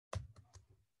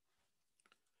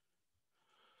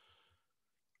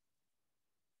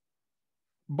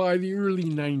By the early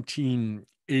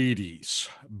 1980s,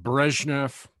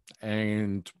 Brezhnev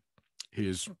and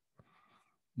his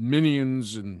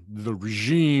minions and the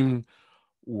regime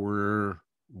were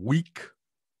weak,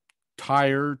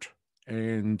 tired,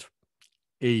 and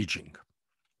aging.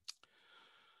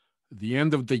 The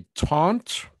end of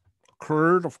détente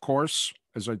occurred, of course,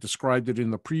 as I described it in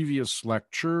the previous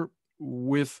lecture,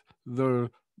 with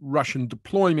the Russian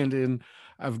deployment in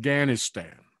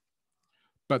Afghanistan.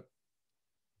 But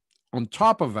on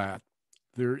top of that,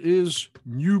 there is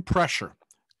new pressure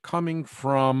coming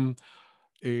from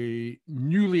a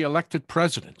newly elected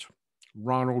president,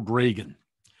 Ronald Reagan,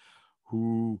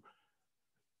 who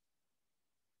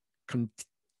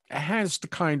has the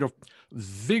kind of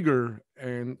vigor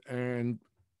and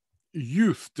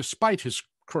youth, despite his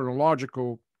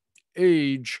chronological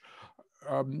age,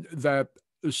 that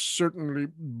certainly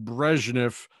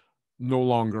Brezhnev no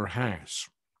longer has.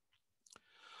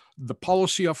 The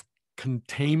policy of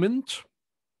containment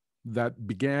that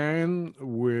began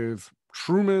with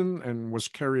Truman and was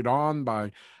carried on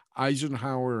by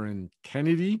Eisenhower and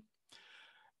Kennedy,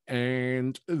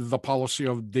 and the policy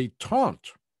of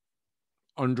détente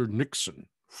under Nixon,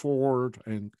 Ford,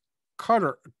 and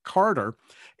Carter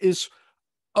is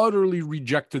utterly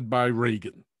rejected by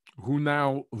Reagan, who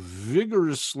now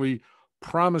vigorously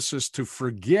promises to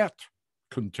forget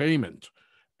containment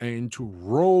and to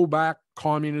roll back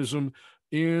communism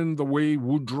in the way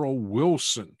Woodrow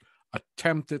Wilson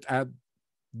attempted at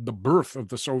the birth of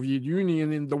the Soviet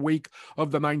Union in the wake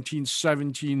of the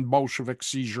 1917 Bolshevik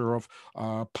seizure of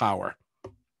power.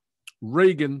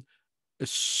 Reagan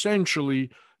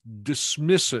essentially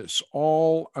dismisses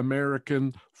all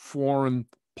American foreign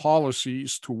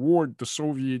policies toward the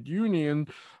Soviet Union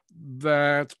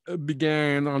that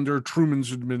began under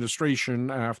Truman's administration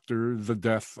after the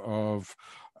death of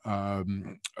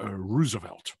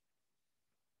Roosevelt.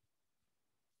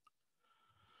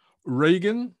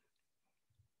 Reagan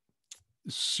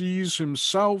sees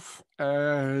himself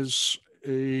as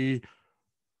a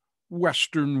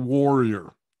Western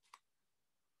warrior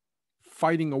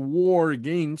fighting a war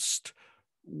against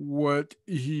what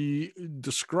he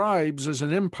describes as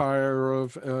an empire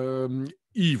of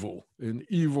evil, an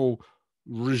evil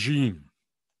regime.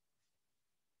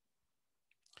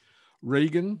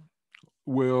 Reagan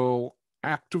will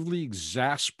actively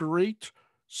exasperate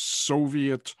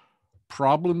Soviet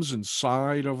problems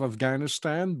inside of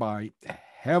Afghanistan by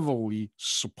heavily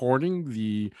supporting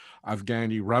the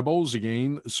Afghani rebels.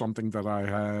 Again, something that I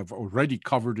have already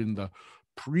covered in the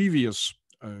previous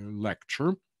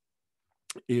lecture.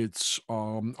 It's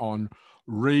on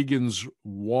Reagan's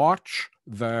watch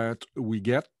that we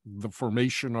get the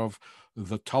formation of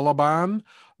the Taliban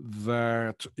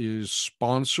that is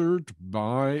sponsored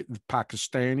by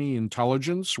Pakistani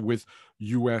intelligence with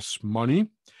U.S. money.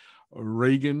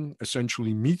 Reagan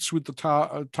essentially meets with the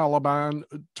Taliban,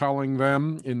 telling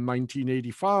them in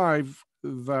 1985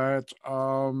 that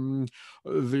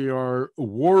they are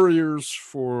warriors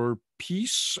for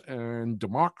peace and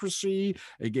democracy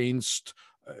against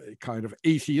kind of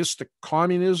atheistic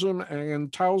communism,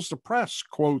 and tells the press,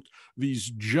 quote,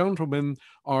 "These gentlemen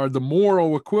are the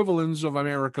moral equivalents of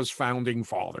America's founding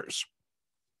fathers,"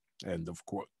 end of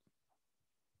quote.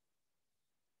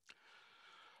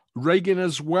 Reagan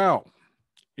as well,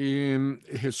 in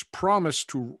his promise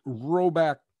to roll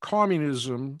back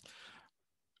communism,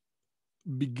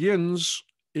 begins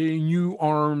a new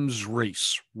arms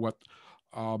race, what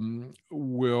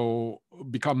will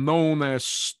become known as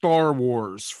Star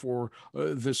Wars, for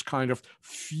this kind of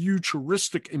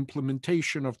futuristic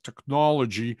implementation of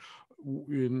technology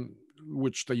in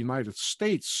which the United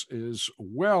States is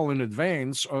well in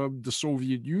advance of the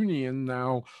Soviet Union,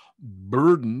 now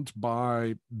burdened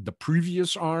by the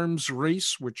previous arms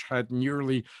race, which had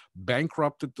nearly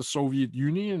bankrupted the Soviet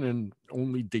Union, and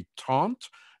only détente,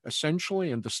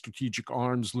 essentially, and the strategic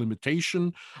arms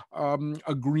limitation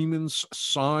agreements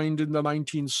signed in the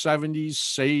 1970s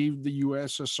saved the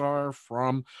USSR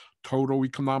from total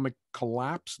economic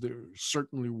collapse. They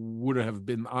certainly would have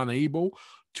been unable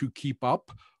to keep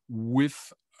up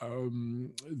with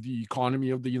the economy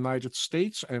of the United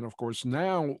States. And of course,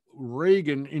 now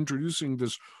Reagan introducing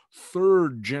this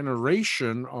third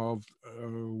generation of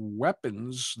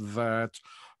weapons that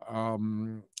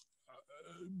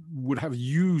would have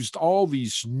used all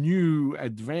these new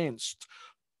advanced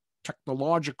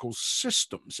technological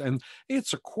systems. And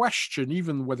it's a question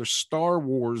even whether Star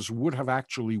Wars would have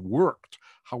actually worked.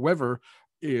 However,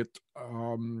 it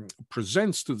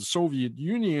presents to the Soviet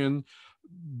Union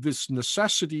this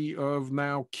necessity of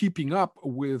now keeping up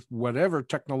with whatever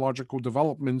technological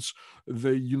developments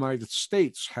the United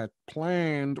States had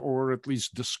planned or at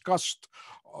least discussed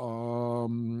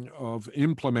of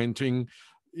implementing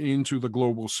into the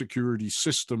global security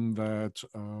system that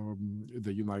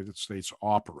the United States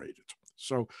operated.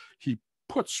 So he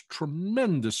puts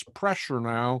tremendous pressure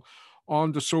now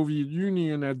on the Soviet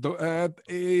Union at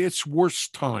its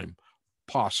worst time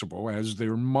possible, as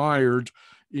they're mired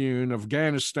in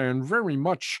Afghanistan very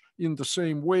much in the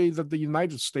same way that the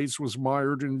United States was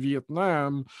mired in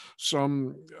Vietnam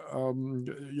some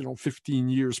 15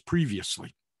 years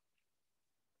previously.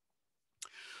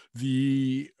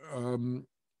 The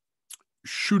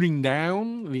shooting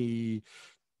down,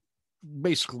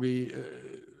 basically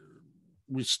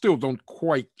we still don't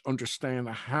quite understand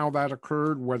how that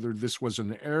occurred, whether this was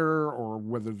an error or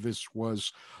whether this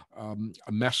was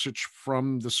a message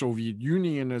from the Soviet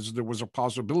Union, as there was a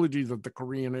possibility that the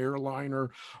Korean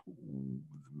airliner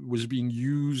was being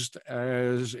used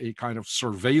as a kind of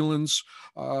surveillance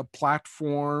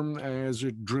platform as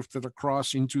it drifted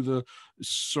across into the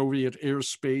Soviet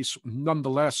airspace.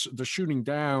 Nonetheless, the shooting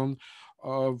down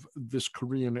of this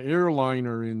Korean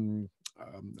airliner in,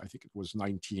 I think it was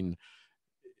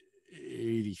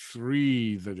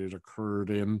 1983 that it occurred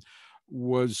in,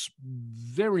 was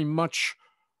very much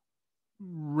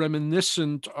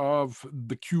reminiscent of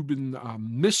the Cuban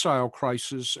missile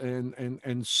crisis,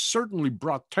 and certainly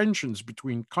brought tensions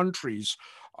between countries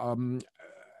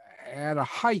at a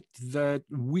height that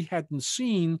we hadn't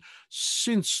seen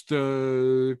since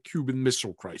the Cuban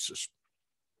Missile Crisis.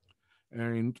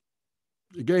 And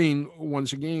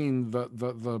once again,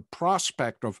 the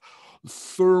prospect of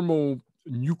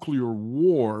thermonuclear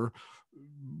war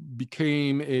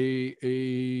became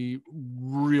a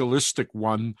realistic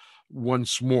one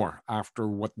once more after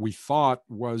what we thought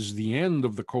was the end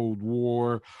of the Cold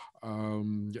War,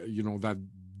 that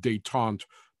détente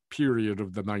period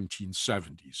of the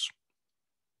 1970s.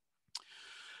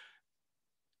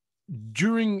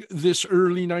 During this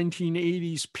early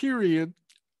 1980s period,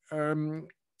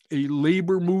 a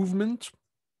labor movement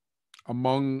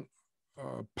among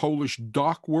Polish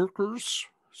dock workers,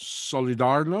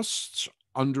 Solidarnosts,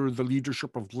 under the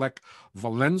leadership of Lech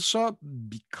Walesa,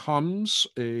 becomes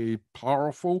a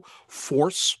powerful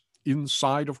force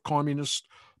inside of communist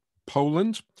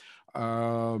Poland.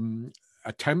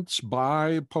 Attempts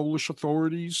by Polish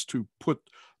authorities to put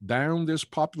down this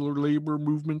popular labor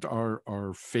movement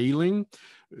are failing.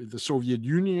 The Soviet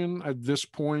Union at this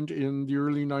point in the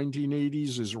early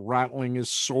 1980s is rattling his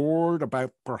sword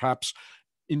about perhaps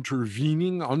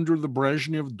intervening under the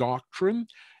Brezhnev doctrine,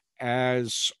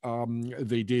 as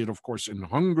they did, of course, in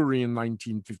Hungary in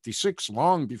 1956,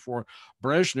 long before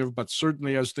Brezhnev, but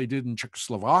certainly as they did in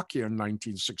Czechoslovakia in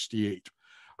 1968.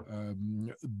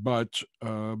 But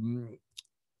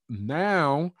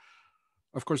now,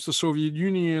 of course, the Soviet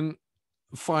Union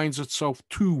finds itself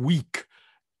too weak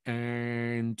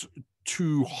and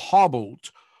too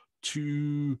hobbled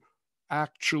to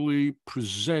actually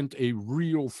present a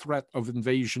real threat of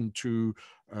invasion to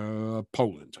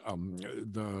Poland.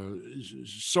 The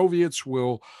Soviets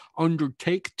will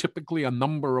undertake typically a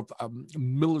number of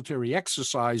military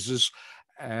exercises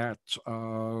at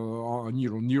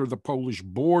near the Polish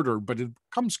border, but it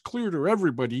becomes clear to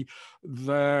everybody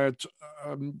that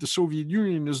the Soviet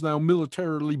Union is now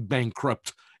militarily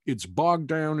bankrupt. It's bogged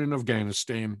down in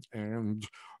Afghanistan, and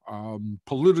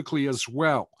politically as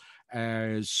well,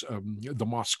 as the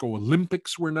Moscow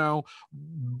Olympics were now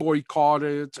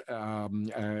boycotted,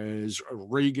 as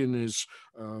Reagan is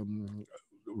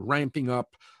ramping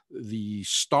up the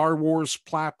Star Wars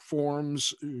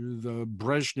platforms. The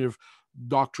Brezhnev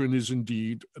doctrine is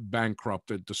indeed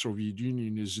bankrupted. The Soviet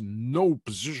Union is in no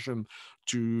position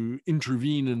to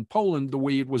intervene in Poland the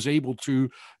way it was able to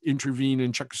intervene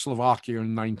in Czechoslovakia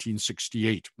in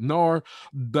 1968, nor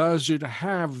does it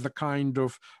have the kind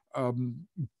of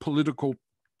political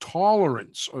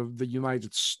tolerance of the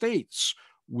United States,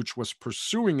 which was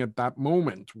pursuing at that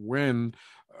moment when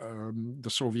the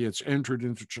Soviets entered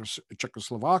into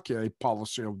Czechoslovakia a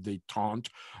policy of détente.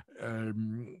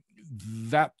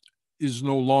 That is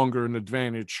no longer an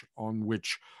advantage on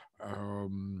which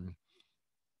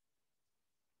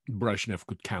Brezhnev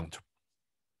could count.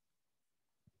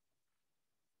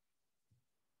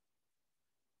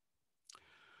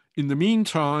 In the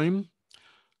meantime,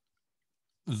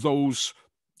 those,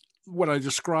 what I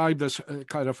described as a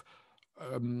kind of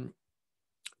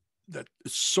that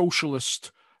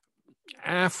socialist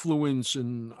affluence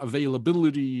and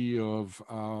availability of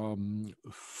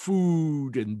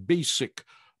food and basic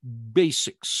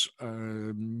basics,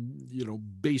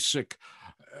 basic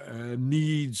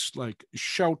needs like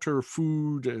shelter,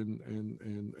 food,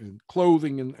 and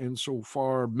clothing, and so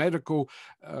far, medical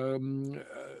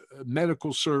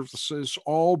services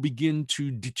all begin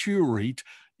to deteriorate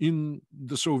in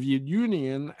the Soviet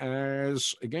Union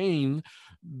as, again,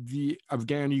 the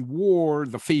Afghani war,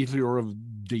 the failure of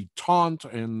détente,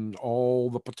 and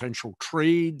all the potential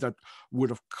trade that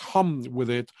would have come with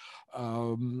it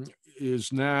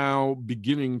is now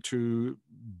beginning to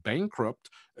bankrupt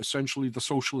essentially the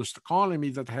socialist economy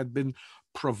that had been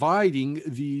providing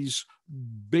these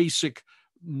basic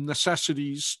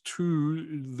necessities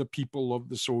to the people of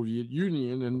the Soviet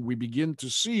Union. And we begin to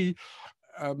see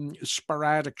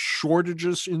sporadic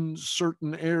shortages in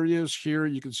certain areas. Here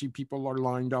you can see people are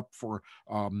lined up for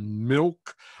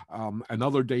milk.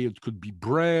 Another day it could be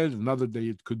bread. Another day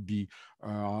it could be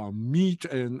meat.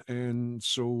 And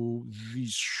so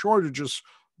these shortages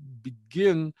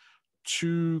begin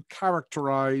to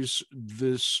characterize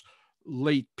this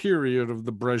late period of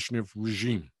the Brezhnev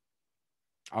regime,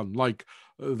 unlike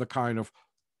the kind of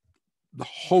the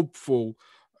hopeful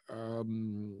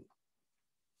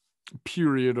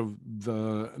period of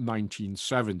the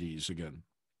 1970s again.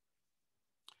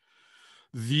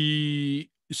 The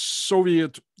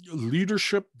Soviet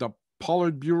leadership, the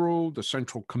Politburo, the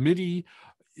Central Committee,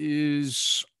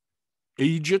 is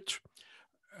aged.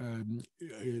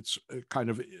 It's kind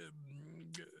of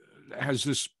has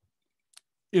this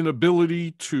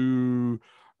inability to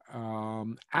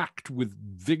act with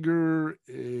vigor.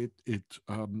 It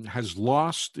has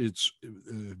lost its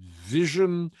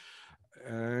vision,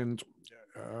 and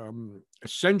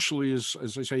essentially is,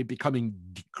 as I say, becoming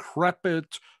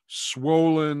decrepit,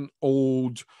 swollen,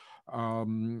 old.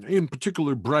 In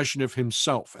particular, Brezhnev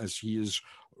himself, as he is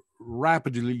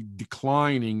rapidly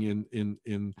declining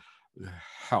in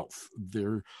health.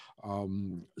 They're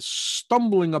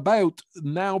stumbling about,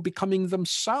 now becoming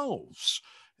themselves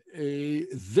a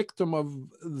victim of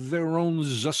their own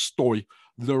zastoy,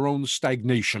 their own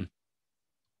stagnation.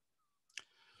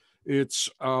 It's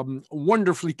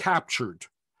wonderfully captured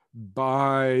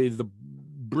by the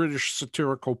British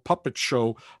satirical puppet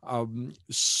show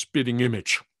Spitting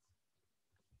Image.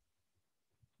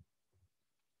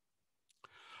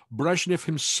 Brezhnev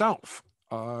himself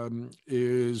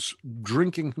is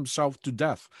drinking himself to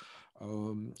death.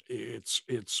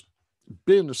 It's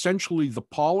been essentially the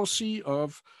policy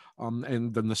of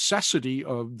and the necessity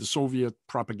of the Soviet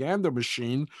propaganda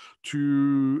machine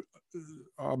to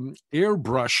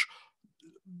airbrush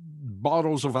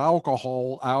bottles of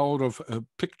alcohol out of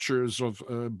pictures of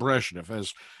Brezhnev,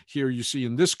 as here you see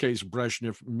in this case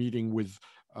Brezhnev meeting with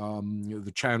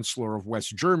the Chancellor of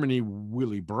West Germany,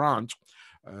 Willy Brandt.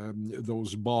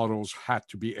 Those bottles had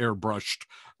to be airbrushed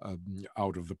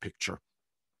out of the picture.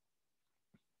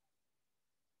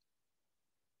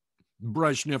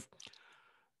 Brezhnev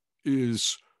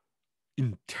is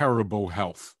in terrible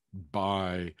health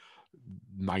by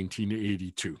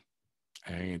 1982.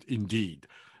 And indeed,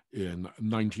 in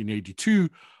 1982,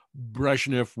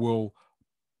 Brezhnev will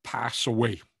pass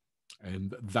away.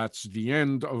 And that's the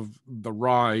end of the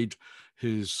ride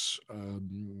his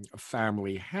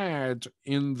family had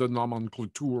in the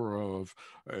nomenclature of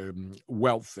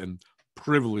wealth and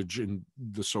privilege in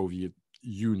the Soviet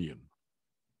Union.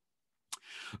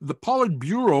 The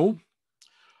Politburo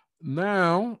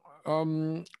now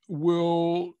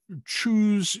will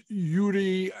choose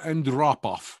Yuri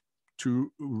Andropov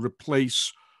to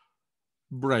replace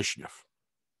Brezhnev.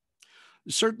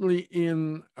 Certainly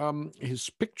in his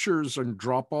pictures,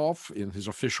 Andropov, in his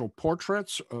official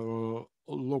portraits,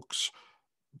 looks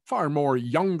far more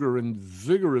younger and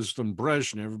vigorous than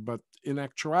Brezhnev, but in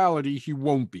actuality, he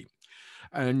won't be.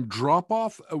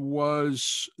 Andropov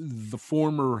was the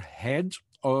former head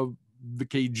of the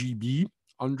KGB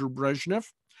under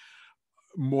Brezhnev.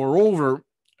 Moreover,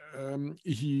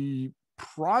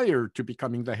 prior to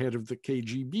becoming the head of the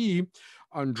KGB,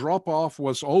 Andropov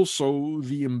was also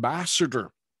the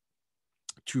ambassador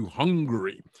to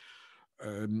Hungary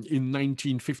in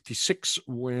 1956,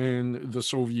 when the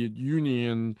Soviet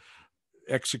Union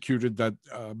executed that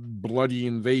bloody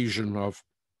invasion of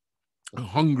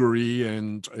Hungary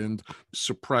and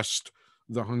suppressed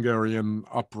the Hungarian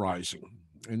uprising.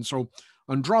 And so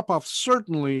Andropov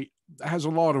certainly has a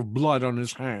lot of blood on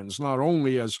his hands, not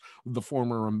only as the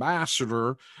former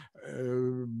ambassador,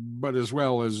 but as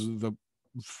well as the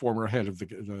former head of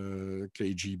the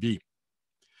KGB.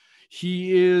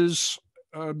 He is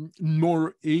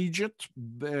more aged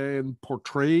than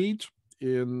portrayed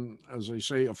in, as I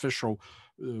say, official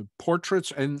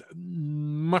portraits, and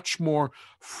much more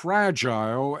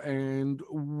fragile. And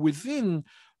within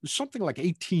something like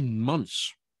 18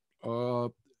 months,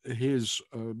 his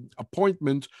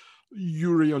appointment,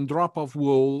 Yuri Andropov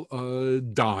will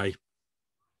die.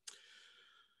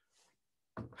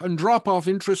 Andropov,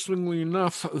 interestingly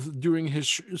enough, during his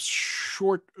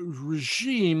short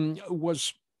regime,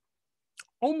 was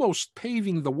almost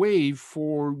paving the way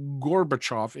for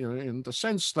Gorbachev in the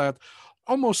sense that,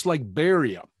 almost like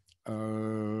Beria,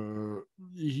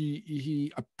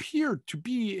 he appeared to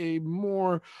be a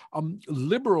more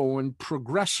liberal and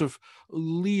progressive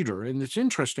leader. And it's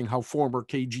interesting how former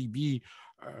KGB,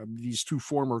 these two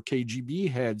former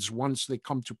KGB heads, once they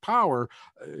come to power,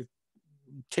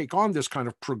 take on this kind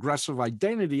of progressive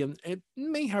identity, and it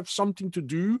may have something to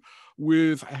do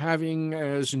with having,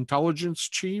 as intelligence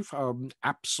chief,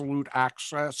 absolute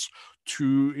access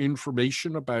to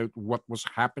information about what was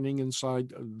happening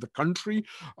inside the country,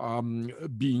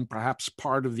 being perhaps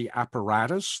part of the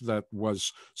apparatus that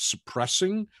was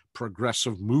suppressing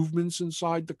progressive movements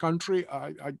inside the country.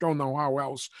 I don't know how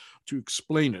else to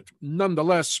explain it.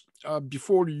 Nonetheless,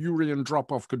 before Yuri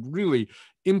Andropov could really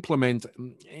implement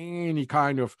any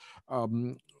kind of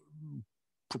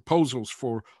proposals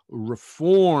for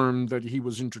reform that he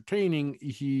was entertaining,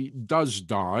 he does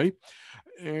die.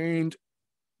 And,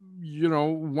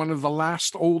 one of the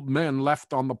last old men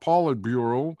left on the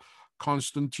Politburo,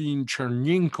 Konstantin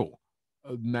Chernenko,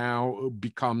 now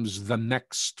becomes the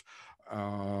next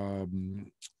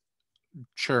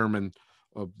chairman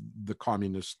of the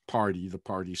Communist Party, the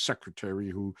party secretary,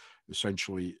 who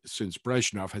essentially, since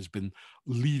Brezhnev, has been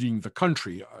leading the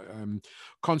country.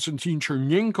 Konstantin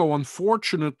Chernenko,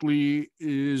 unfortunately,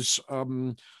 is,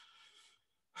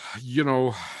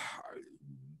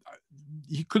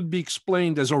 he could be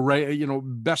explained as already,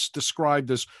 best described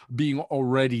as being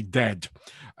already dead.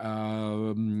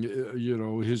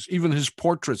 Even his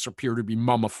portraits appear to be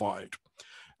mummified.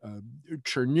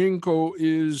 Chernenko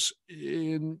is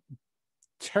in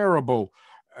terrible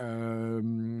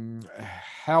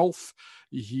health.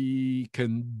 He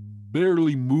can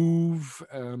barely move.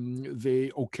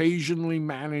 They occasionally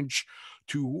manage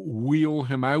to wheel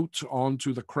him out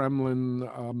onto the Kremlin,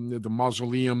 the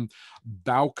mausoleum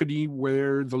balcony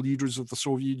where the leaders of the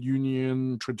Soviet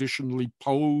Union traditionally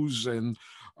pose, and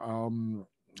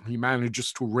he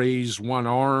manages to raise one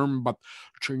arm. But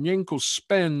Chernenko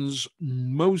spends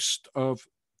most of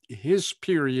his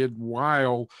period,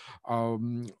 while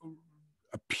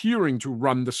appearing to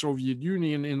run the Soviet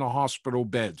Union, in a hospital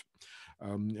bed.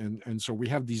 And so we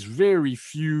have these very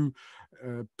few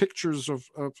pictures of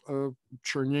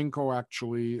Chernenko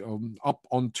actually up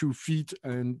on 2 feet,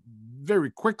 and very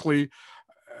quickly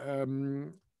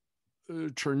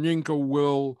Chernenko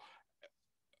will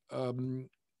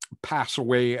pass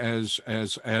away as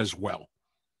well,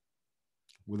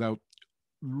 without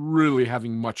really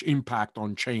having much impact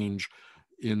on change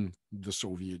in the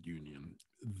Soviet Union.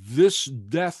 This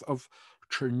death of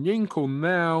Chernenko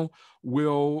now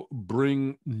will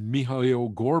bring Mikhail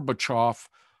Gorbachev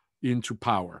into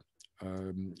power.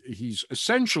 He's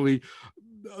essentially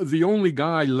the only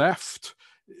guy left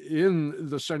in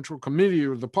the Central Committee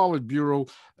or the Politburo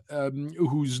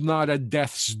who's not at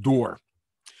death's door.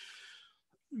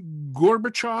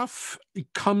 Gorbachev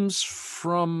comes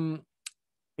from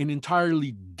an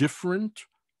entirely different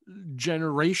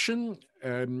generation.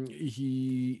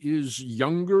 He is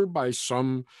younger by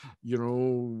some,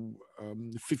 15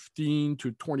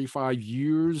 to 25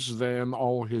 years than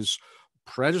all his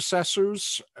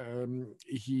predecessors.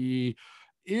 He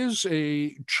is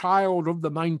a child of the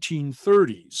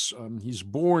 1930s. He's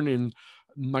born in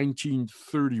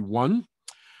 1931.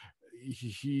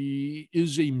 He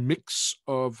is a mix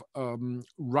of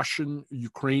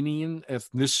Russian-Ukrainian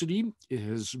ethnicity.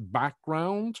 His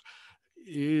background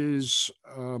is,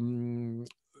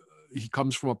 he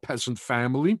comes from a peasant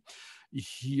family.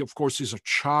 He, of course, is a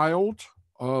child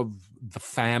of the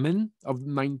famine of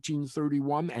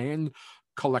 1931 and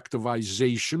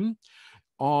collectivization.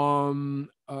 On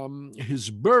his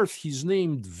birth, he's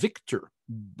named Victor,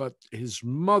 but his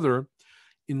mother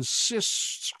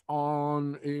insists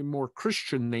on a more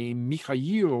Christian name,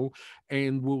 Mikhail,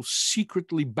 and will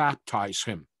secretly baptize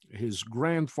him. His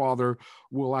grandfather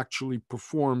will actually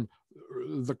perform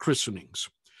the christenings.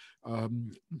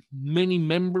 Many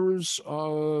members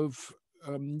of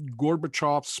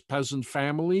Gorbachev's peasant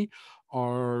family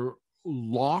are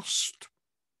lost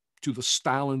to the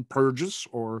Stalin purges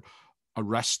or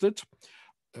arrested.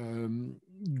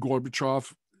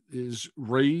 Gorbachev is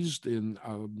raised in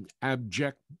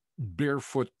abject,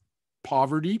 barefoot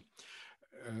poverty.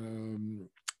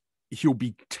 He'll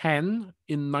be 10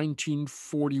 in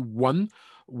 1941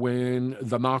 when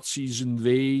the Nazis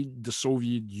invade the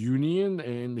Soviet Union,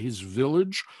 and his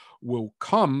village will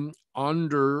come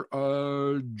under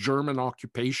German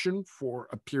occupation for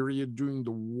a period during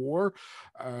the war.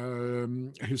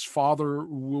 His father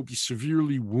will be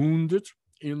severely wounded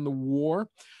in the war.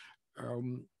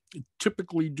 Um,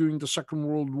 Typically, during the Second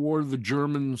World War, the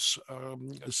Germans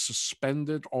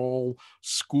suspended all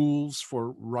schools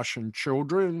for Russian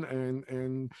children,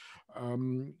 and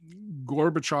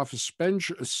Gorbachev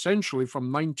essentially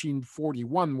from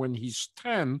 1941, when he's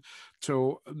 10,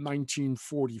 till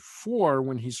 1944,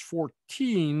 when he's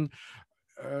 14,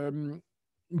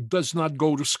 does not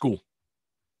go to school.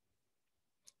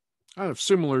 Kind of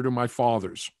similar to my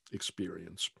father's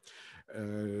experience.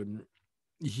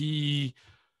 He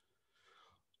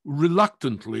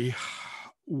reluctantly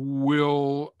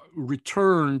will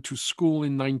return to school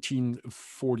in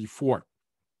 1944.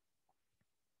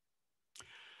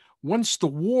 Once the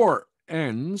war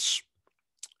ends,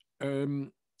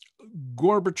 Gorbachev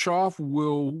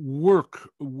will work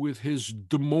with his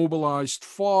demobilized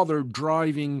father,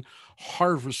 driving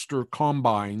harvester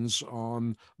combines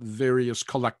on various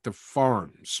collective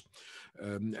farms.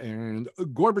 And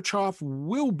Gorbachev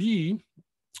will be,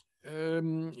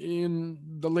 in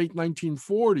the late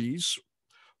 1940s,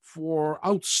 for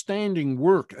outstanding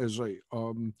work as a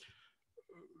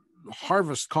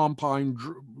harvest combine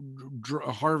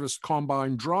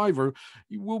driver.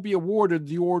 He will be awarded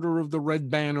the Order of the Red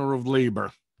Banner of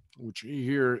Labor, which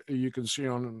here you can see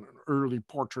on an early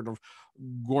portrait of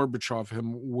Gorbachev,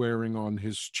 him wearing on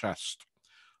his chest.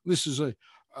 This is a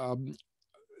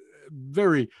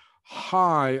very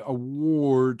high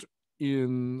award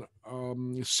in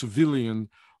civilian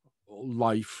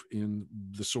life in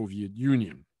the Soviet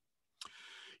Union.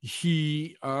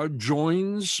 He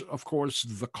joins, of course,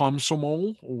 the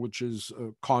Komsomol, which is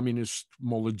communist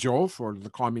Molodov, or the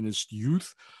communist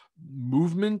youth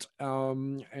movement,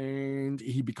 and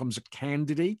he becomes a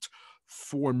candidate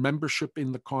for membership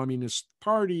in the Communist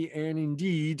Party. And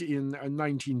indeed, in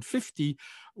 1950,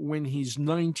 when he's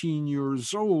 19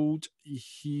 years old,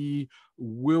 he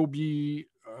will be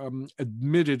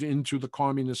admitted into the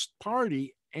Communist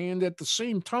Party. And at the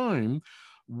same time,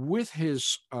 with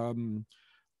his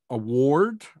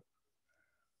award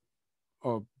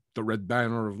of the Red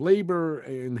Banner of Labor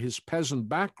and his peasant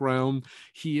background,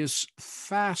 he is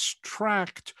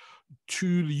fast-tracked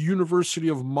to the University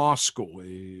of Moscow,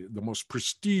 the most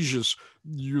prestigious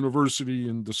university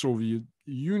in the Soviet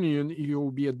Union. He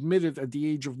will be admitted at the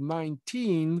age of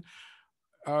 19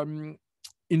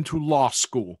 into law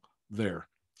school there.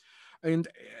 And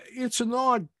it's an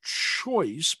odd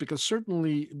choice, because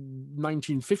certainly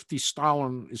 1950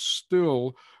 Stalin is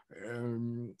still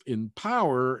in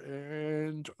power,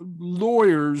 and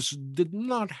lawyers did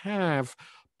not have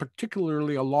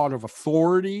particularly a lot of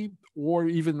authority or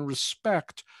even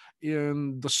respect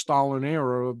in the Stalin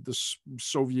era of the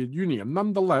Soviet Union.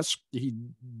 Nonetheless, he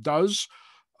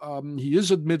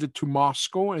is admitted to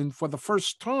Moscow, and for the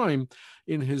first time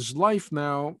in his life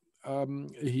now,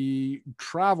 he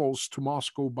travels to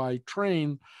Moscow by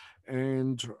train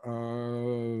and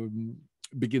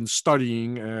begins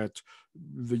studying at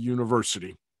the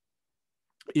university.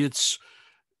 It's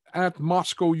at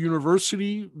Moscow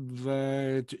University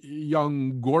that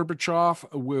young Gorbachev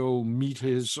will meet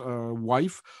his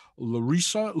wife,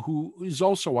 Larissa, who is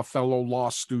also a fellow law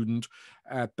student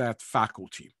at that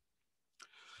faculty.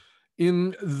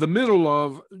 In the middle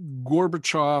of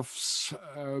Gorbachev's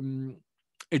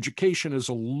education as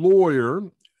a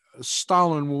lawyer,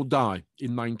 Stalin will die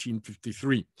in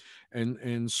 1953.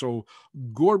 And so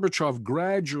Gorbachev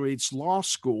graduates law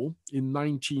school in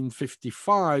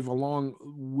 1955 along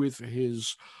with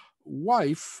his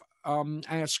wife,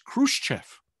 as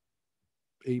Khrushchev,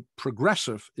 a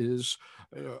progressive, is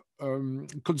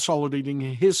consolidating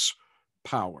his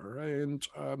power. And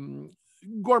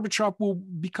Gorbachev will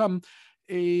become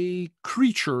a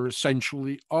creature,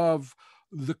 essentially, of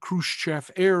the Khrushchev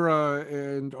era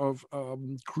and of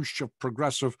Khrushchev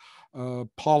progressive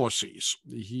policies.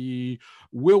 He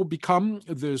will become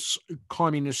this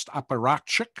communist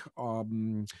apparatchik,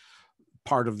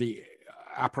 part of the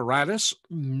apparatus,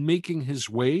 making his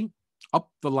way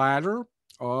up the ladder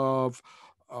of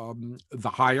the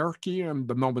hierarchy and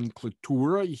the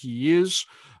nomenclatura. He is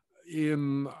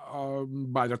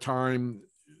by the time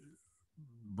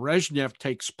Brezhnev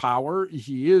takes power,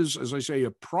 he is, as I say,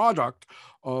 a product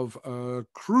of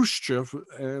Khrushchev,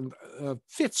 and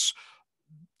fits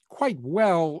quite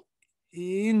well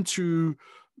into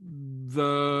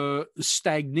the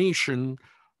stagnation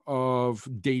of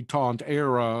détente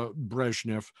era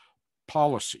Brezhnev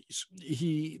policies.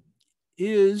 He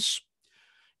is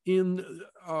in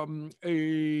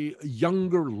a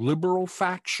younger liberal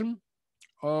faction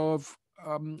of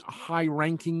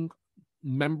high-ranking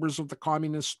members of the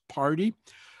Communist Party.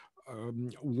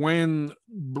 When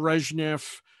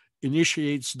Brezhnev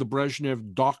initiates the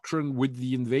Brezhnev Doctrine with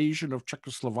the invasion of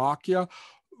Czechoslovakia,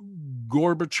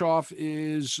 Gorbachev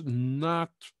is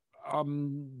not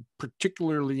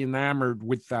particularly enamored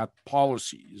with that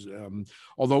policies,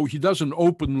 although he doesn't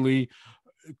openly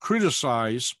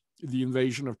criticize the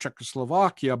invasion of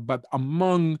Czechoslovakia, but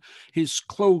among his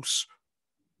close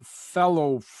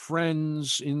fellow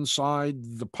friends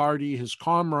inside the party, his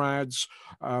comrades,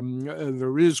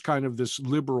 there is kind of this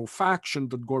liberal faction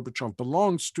that Gorbachev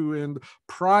belongs to, and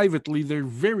privately they're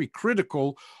very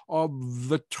critical of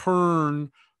the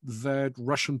turn that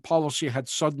Russian policy had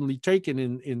suddenly taken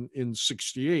in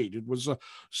 68. It was a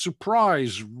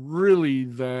surprise, really,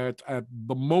 that at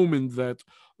the moment that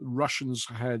Russians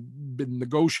had been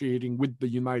negotiating with the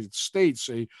United States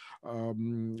a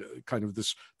kind of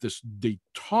this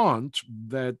détente,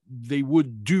 that they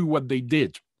would do what they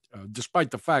did, despite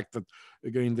the fact that,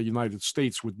 again, the United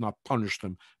States would not punish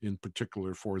them in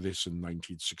particular for this in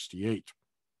 1968.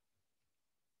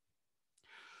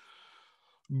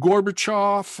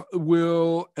 Gorbachev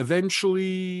will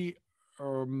eventually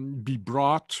be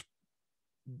brought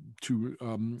to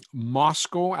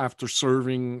Moscow after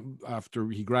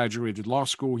he graduated law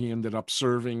school. He ended up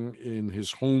serving in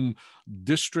his home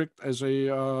district as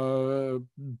a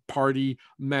party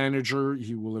manager.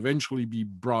 He will eventually be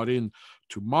brought in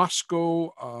to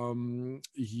Moscow.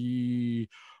 He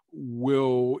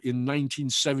will, in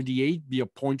 1978, be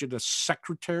appointed as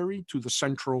secretary to the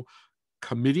Central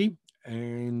Committee,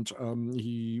 and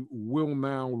he will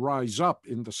now rise up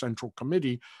in the Central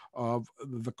Committee of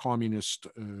the Communist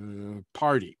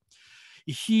Party.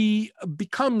 He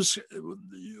becomes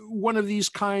one of these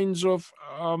kinds of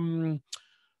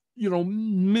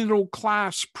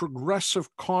middle-class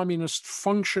progressive communist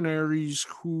functionaries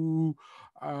who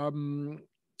are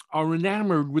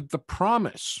enamored with the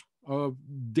promise of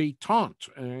détente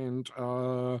and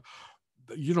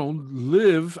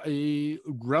live a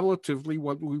relatively,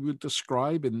 what we would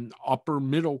describe, an upper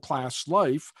middle class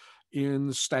life in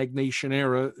the stagnation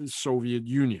era Soviet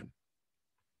Union.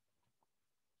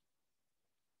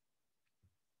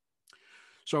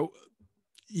 So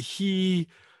he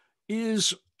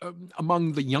is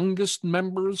among the youngest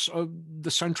members of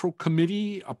the Central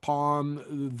Committee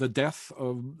upon the death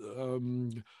of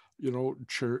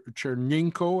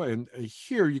Chernenko, and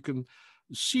here you can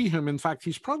see him. In fact,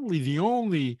 he's probably the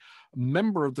only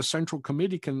member of the Central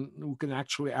Committee who can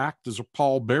actually act as a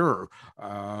pallbearer.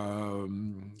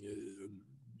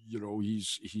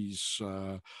 He's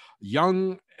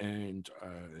young and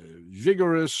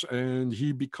vigorous, and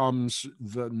he becomes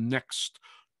the next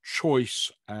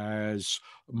choice as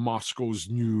Moscow's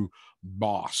new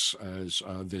boss, as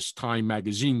this Time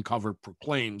magazine cover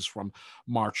proclaims from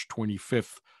March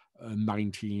 25th,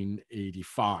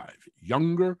 1985.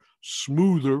 Younger,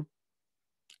 smoother,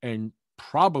 and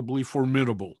probably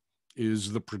formidable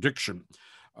is the prediction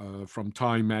from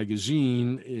Time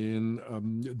magazine in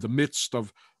the midst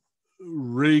of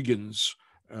Reagan's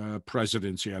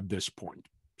presidency at this point.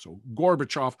 So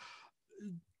Gorbachev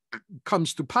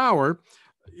comes to power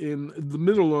in the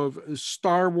middle of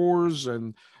Star Wars,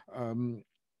 and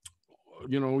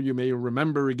you may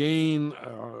remember again,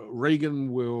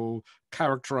 Reagan will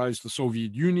characterize the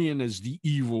Soviet Union as the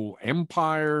evil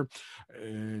empire,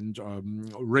 and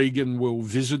Reagan will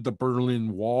visit the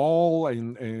Berlin Wall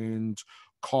and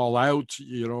call out,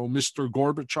 Mr.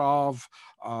 Gorbachev,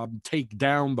 take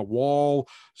down the wall.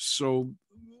 So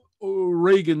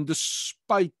Reagan,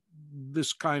 despite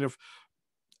this kind of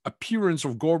appearance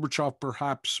of Gorbachev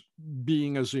perhaps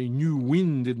being as a new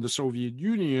wind in the Soviet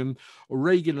Union,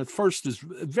 Reagan at first is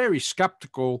very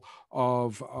skeptical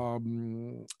of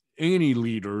any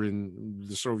leader in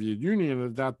the Soviet Union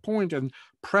at that point, and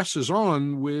presses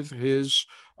on with his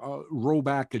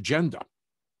rollback agenda.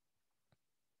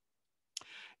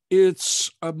 It's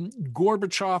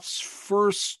Gorbachev's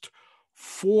first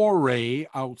foray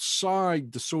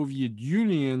outside the Soviet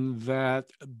Union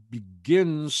that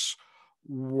begins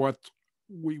what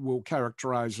we will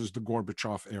characterize as the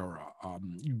Gorbachev era.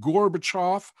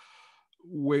 Gorbachev,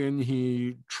 when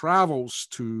he travels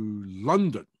to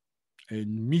London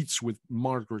and meets with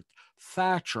Margaret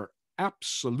Thatcher,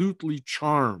 absolutely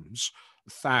charms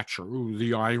Thatcher,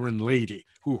 the Iron Lady,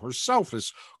 who herself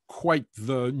is quite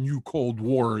the new Cold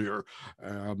Warrior,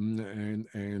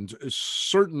 and is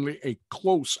certainly a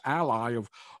close ally of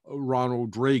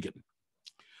Ronald Reagan.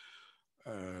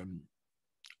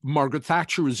 Margaret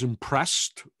Thatcher is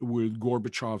impressed with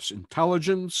Gorbachev's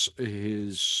intelligence,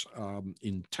 his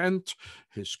intent,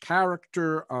 his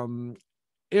character.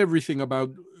 Everything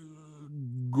about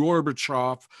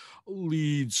Gorbachev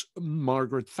leads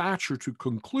Margaret Thatcher to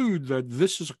conclude that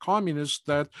this is a communist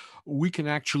that we can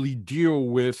actually deal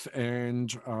with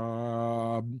and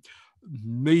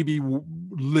maybe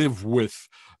live with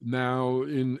now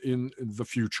in the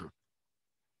future.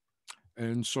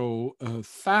 And so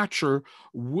Thatcher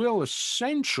will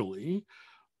essentially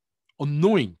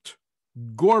anoint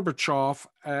Gorbachev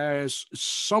as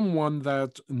someone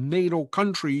that NATO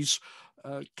countries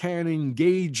can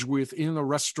engage with in a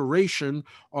restoration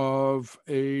of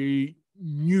a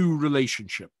new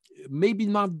relationship. Maybe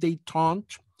not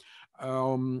détente,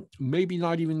 maybe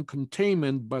not even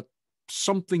containment, but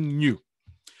something new.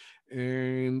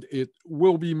 And it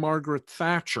will be Margaret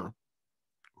Thatcher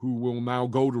who will now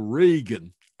go to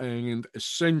Reagan and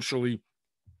essentially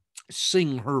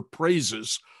sing her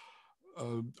praises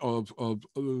of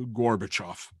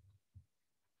Gorbachev.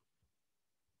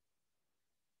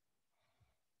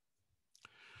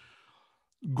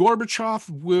 Gorbachev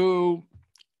will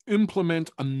implement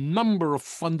a number of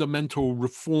fundamental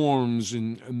reforms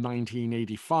in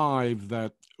 1985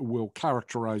 that will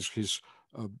characterize his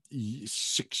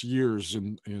 6 years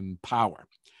in power.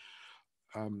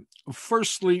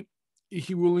 Firstly,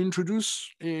 he will introduce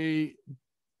a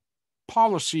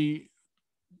policy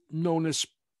known as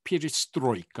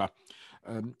perestroika.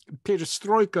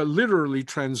 Perestroika, literally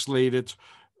translated,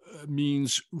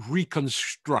 means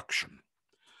reconstruction.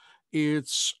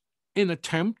 It's an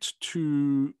attempt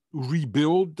to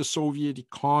rebuild the Soviet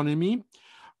economy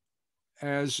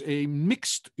as a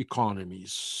mixed economy,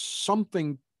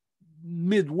 something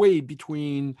midway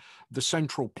between the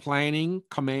central planning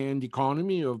command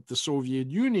economy of the Soviet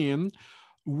Union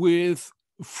with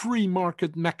free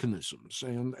market mechanisms.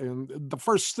 And the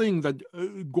first thing that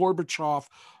Gorbachev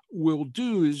will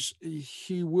do is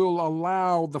he will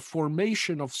allow the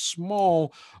formation of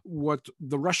small, what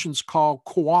the Russians call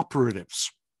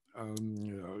cooperatives.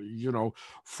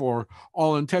 For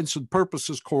all intents and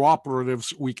purposes,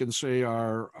 cooperatives, we can say,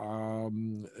 are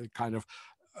kind of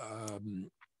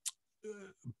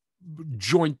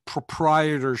joint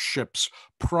proprietorships,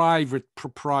 private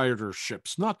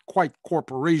proprietorships, not quite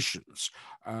corporations,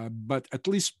 but at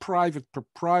least private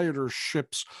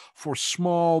proprietorships for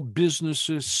small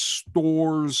businesses,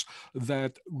 stores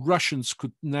that Russians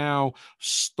could now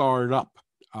start up.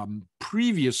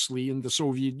 Previously in the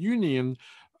Soviet Union,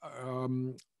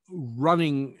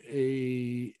 running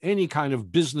any kind of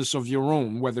business of your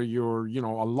own, whether you're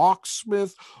a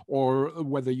locksmith or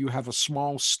whether you have a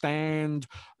small stand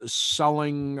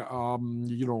selling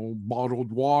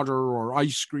bottled water or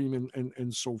ice cream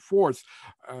and so forth,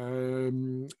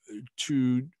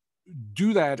 to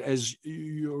do that as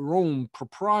your own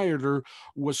proprietor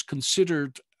was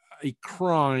considered a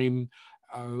crime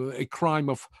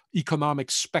of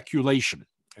economic speculation.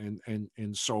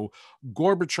 And so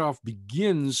Gorbachev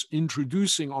begins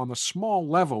introducing on a small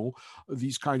level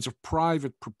these kinds of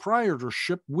private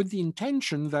proprietorship with the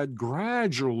intention that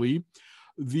gradually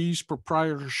these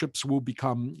proprietorships will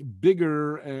become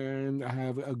bigger and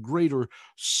have a greater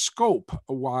scope,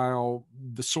 while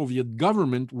the Soviet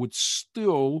government would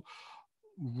still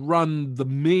run the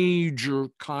major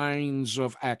kinds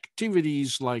of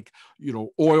activities like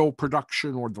oil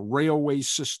production or the railway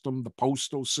system, the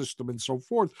postal system, and so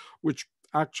forth, which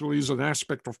actually is an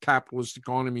aspect of capitalist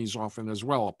economies often as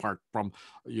well, apart from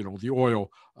the oil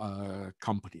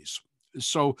companies.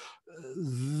 So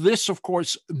this, of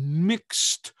course,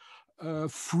 mixed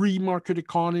free market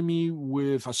economy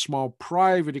with a small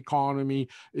private economy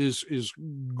is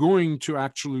going to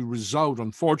actually result,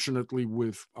 unfortunately,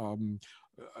 with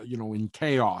in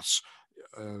chaos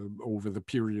over the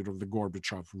period of the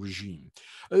Gorbachev regime.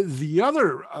 The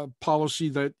other policy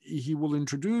that he will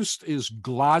introduce is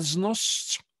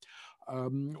glasnost,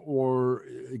 or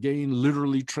again,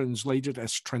 literally translated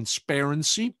as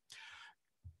transparency.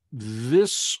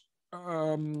 This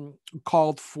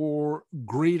called for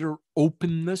greater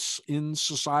openness in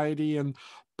society and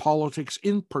politics,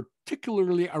 in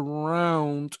particularly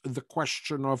around the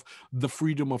question of the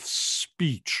freedom of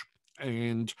speech.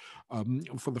 And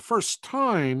for the first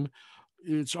time,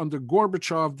 it's under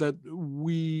Gorbachev that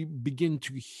we begin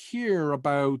to hear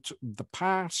about the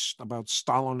past, about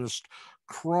Stalinist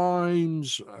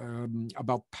crimes,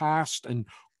 about past and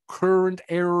current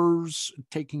errors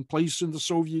taking place in the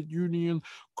Soviet Union,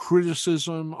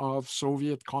 criticism of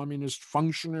Soviet communist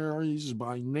functionaries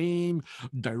by name,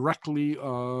 directly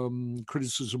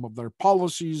criticism of their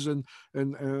policies and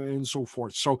so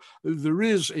forth. So there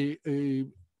is a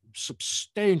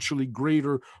substantially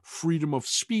greater freedom of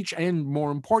speech and,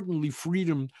 more importantly,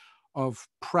 freedom of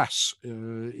press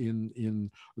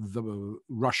in the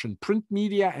Russian print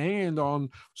media and on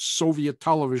Soviet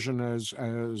television as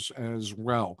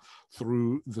well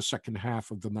through the second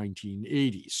half of the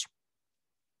 1980s.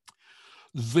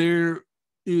 There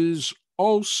is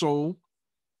also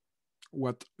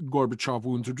what Gorbachev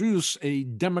will introduce, a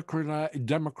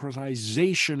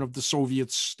democratization of the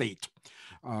Soviet state.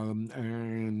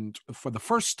 And for the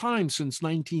first time since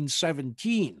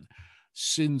 1917,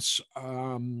 since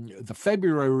the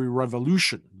February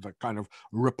Revolution, the kind of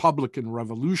Republican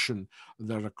revolution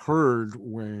that occurred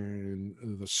when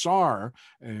the Tsar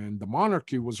and the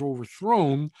monarchy was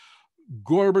overthrown,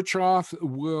 Gorbachev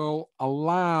will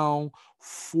allow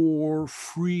for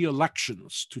free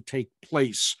elections to take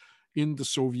place in the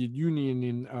Soviet Union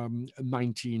in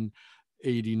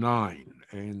 1989.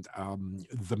 And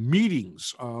the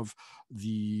meetings of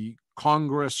the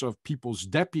Congress of People's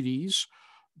Deputies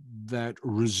that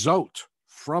result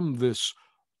from this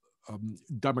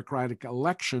democratic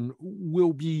election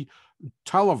will be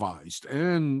televised.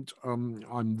 And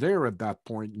I'm there at that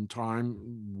point in time,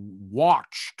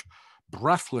 watched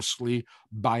breathlessly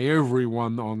by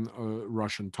everyone on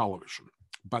Russian television.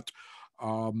 But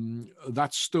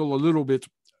that's still a little bit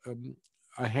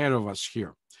ahead of us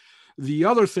here. The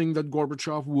other thing that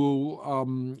Gorbachev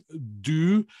will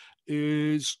do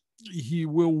is he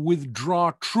will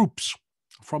withdraw troops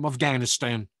from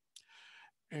Afghanistan.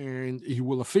 And he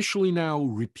will officially now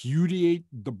repudiate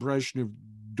the Brezhnev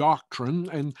doctrine.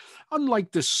 And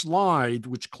unlike this slide,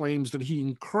 which claims that he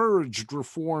encouraged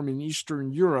reform in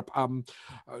Eastern Europe and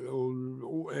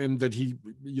that he,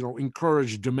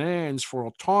 encouraged demands for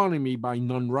autonomy by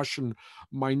non-Russian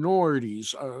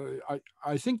minorities,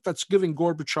 I think that's giving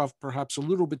Gorbachev perhaps a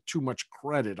little bit too much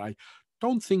credit. I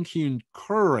don't think he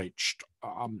encouraged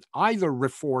either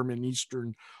reform in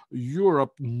Eastern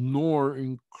Europe nor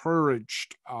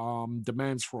encouraged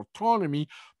demands for autonomy,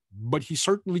 but he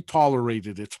certainly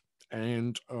tolerated it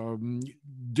and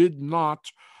did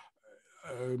not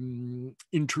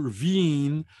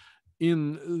intervene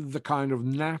in the kind of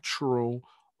natural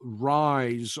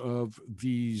rise of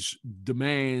these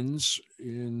demands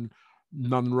in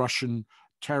non-Russian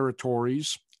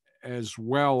territories, as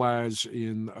well as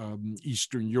in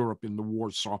Eastern Europe, in the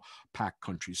Warsaw Pact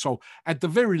countries. So at the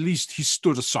very least, he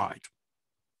stood aside.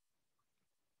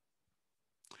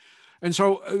 And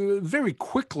so very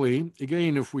quickly,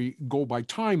 again, if we go by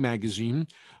Time magazine,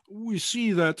 we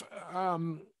see that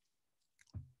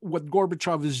what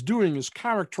Gorbachev is doing is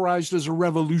characterized as a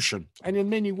revolution. And in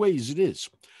many ways it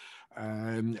is.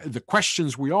 The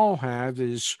questions we all have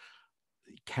is,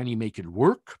 can he make it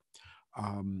work?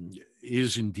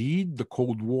 Is indeed the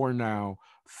Cold War now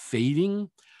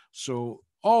fading? So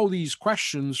all these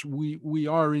questions we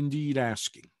are indeed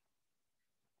asking.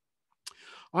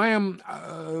 I am,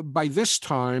 by this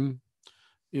time,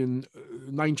 in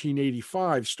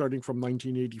 1985, starting from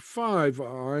 1985,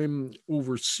 I'm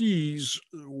overseas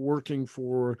working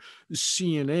for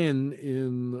CNN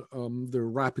in the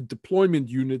Rapid Deployment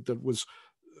Unit that was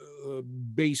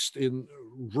based in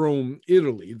Rome,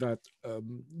 Italy, that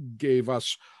gave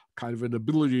us kind of an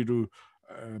ability to,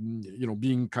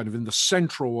 being kind of in the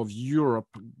center of Europe,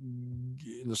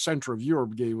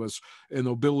 gave us an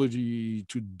ability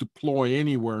to deploy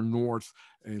anywhere north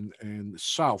and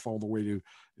south, all the way to,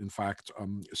 in fact,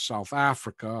 South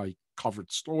Africa. I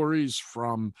covered stories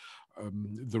from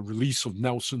the release of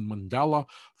Nelson Mandela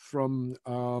from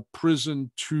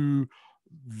prison to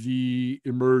the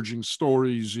emerging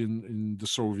stories in the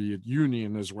Soviet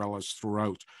Union, as well as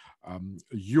throughout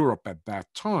Europe at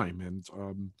that time.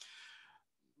 And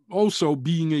also,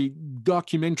 being a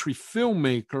documentary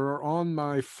filmmaker, on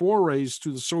my forays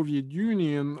to the Soviet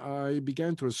Union, I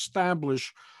began to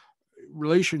establish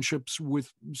relationships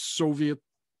with Soviet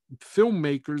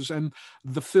filmmakers and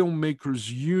the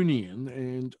Filmmakers Union.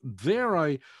 And there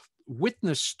I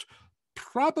witnessed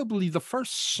probably the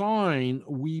first sign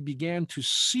we began to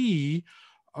see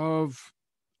of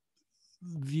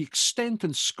the extent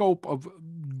and scope of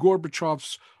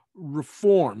Gorbachev's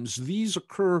reforms. These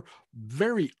occur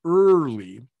very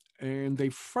early, and they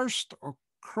first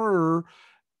occur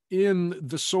in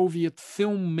the Soviet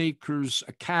Filmmakers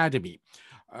Academy.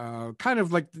 Kind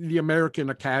of like the American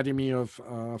Academy of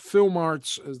Film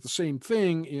Arts, is the same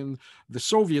thing in the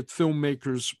Soviet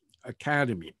Filmmakers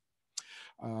Academy.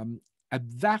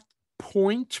 At that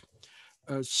point,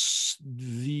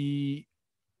 the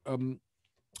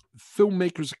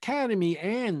Filmmakers Academy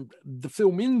and the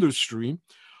film industry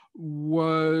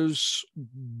was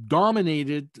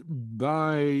dominated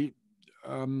by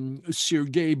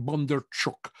Sergei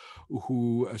Bondarchuk,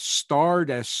 who starred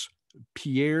as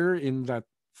Pierre in that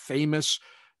famous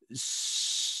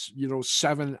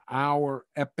 7-hour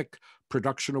epic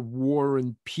production of War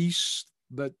and Peace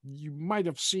that you might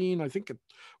have seen. I think it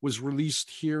was released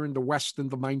here in the West in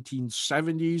the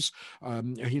 1970s.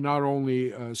 He not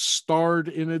only starred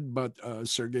in it, but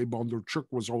Sergei Bondarchuk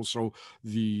was also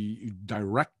the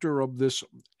director of this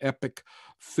epic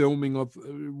filming of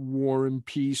War and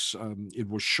Peace. It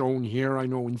was shown here, I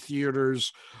know, in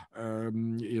theaters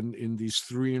in these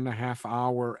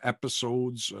 3.5-hour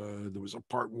episodes. There was a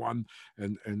part 1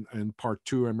 and part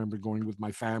 2. I remember going with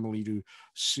my family to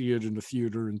see it in the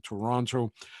theater in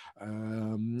Toronto.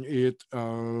 It,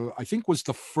 I think, was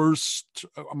the first,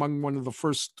 among one of the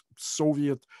first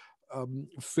Soviet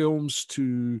films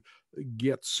to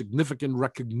get significant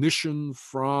recognition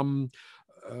from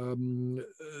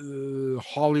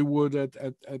Hollywood at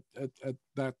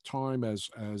that time as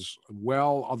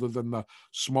well, other than the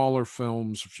smaller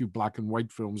films, a few black and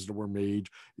white films that were made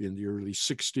in the early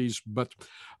 60s. But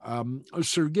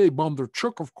Sergei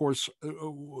Bondarchuk, of course,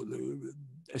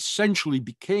 essentially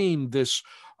became this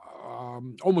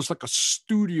almost like a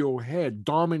studio head,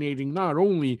 dominating not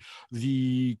only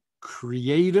the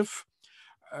creative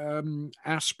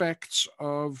aspects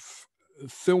of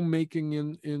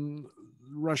filmmaking in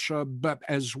Russia, but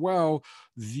as well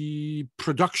the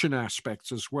production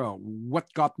aspects as well.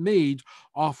 What got made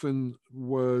often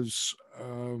was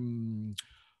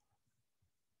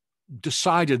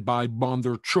decided by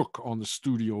Bondarchuk on the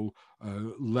studio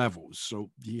levels.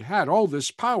 So he had all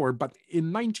this power, but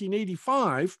in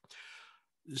 1985,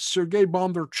 Sergei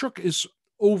Bondarchuk is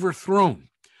overthrown,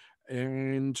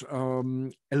 and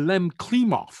Elem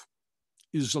Klimov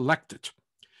is elected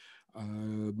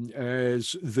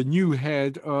as the new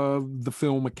head of the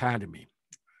Film Academy.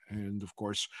 And of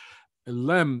course,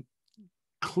 Elem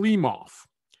Klimov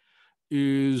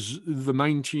is the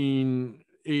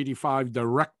 1985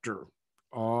 director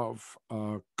of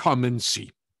Come and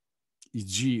See.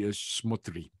 Иди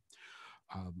смотри.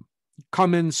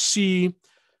 Come and See,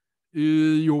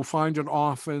 you'll find it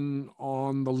often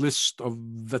on the list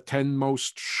of the 10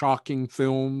 most shocking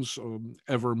films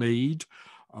ever made.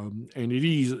 And it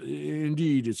is,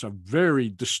 indeed, it's a very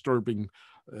disturbing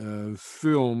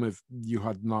film if you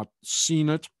had not seen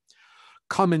it.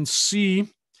 Come and See,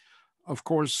 of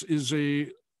course, is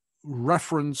a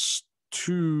reference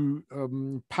to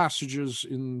passages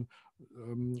in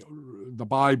the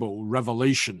Bible,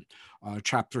 Revelation,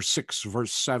 chapter 6,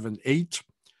 verse 7, 8,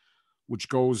 which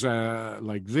goes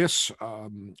like this.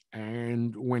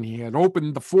 And when he had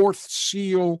opened the fourth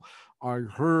seal, I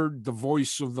heard the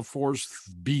voice of the fourth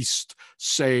beast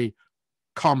say,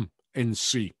 "Come and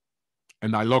see."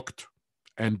 And I looked,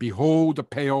 and behold, a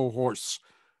pale horse,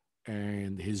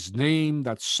 and his name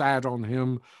that sat on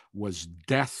him was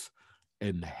Death,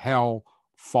 and hell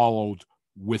followed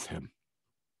with him.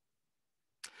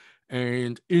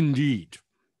 And indeed,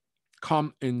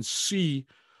 Come and See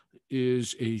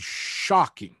is a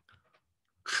shocking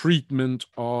treatment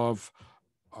of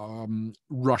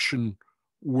Russian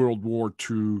World War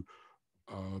II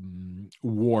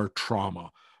war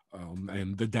trauma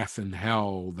and the death and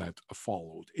hell that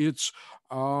followed. It's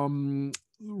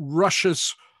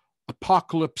Russia's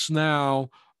apocalypse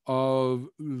now of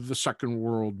the Second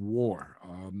World War.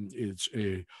 It's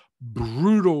a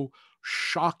brutal,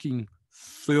 shocking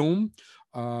film.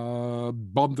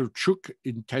 Bondarchuk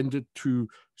intended to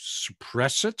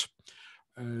suppress it.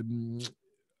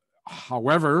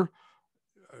 However,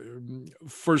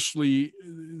 firstly,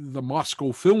 the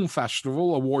Moscow Film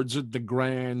Festival awards it the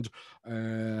grand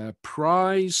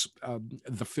prize.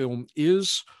 The film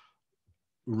is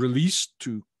released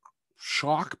to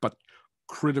shock but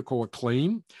critical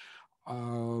acclaim.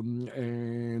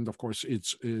 And of course,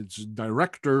 its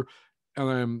director,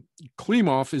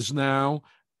 Klimov, is now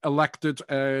elected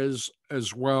as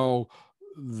well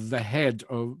the head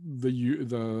of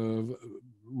the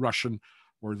Russian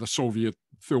or the Soviet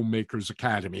Filmmakers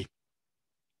Academy.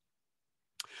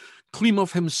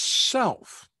 Klimov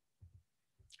himself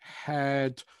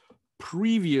had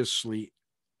previously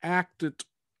acted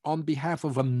on behalf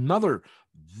of another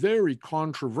very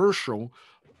controversial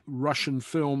Russian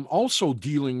film also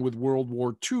dealing with World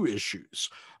War II issues.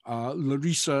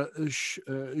 Larissa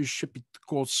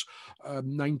Shepitko's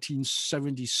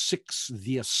 1976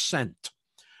 The Ascent,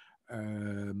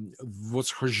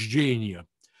 Восхождение.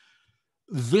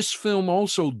 This film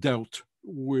also dealt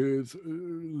with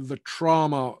the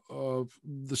trauma of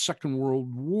the Second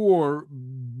World War,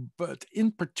 but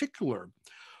in particular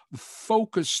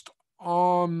focused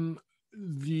on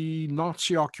the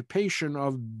Nazi occupation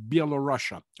of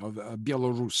Belarusia, of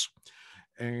Belarus,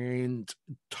 and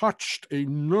touched a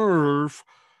nerve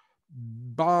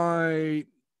by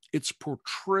its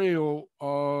portrayal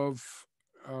of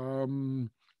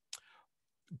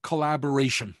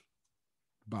collaboration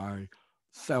by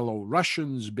fellow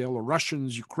Russians,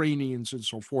 Belarusians, Ukrainians, and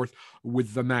so forth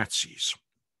with the Nazis.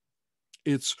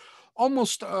 It's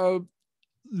almost a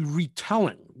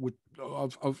retelling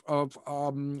of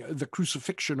the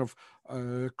crucifixion of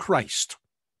Christ,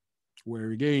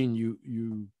 where again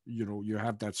you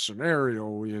have that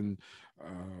scenario in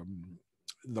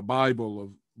the Bible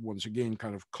of, once again,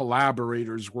 kind of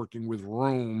collaborators working with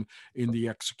Rome in the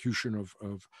execution of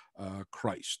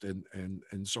Christ,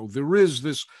 and so there is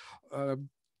this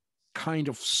kind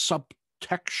of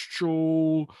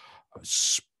subtextual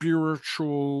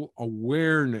spiritual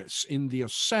awareness in the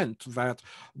ascent that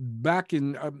back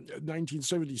in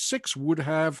 1976 would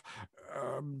have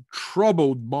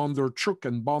troubled Bondarchuk,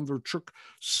 and Bondarchuk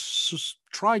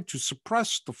tried to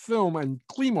suppress the film, and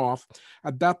Klimov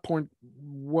at that point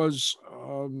was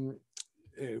a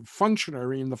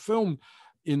functionary in the film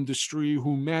industry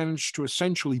who managed to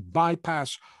essentially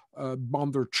bypass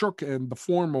Bondarchuk and the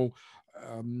formal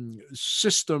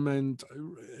system and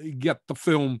get the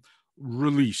film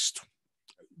released.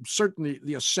 Certainly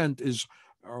the ascent is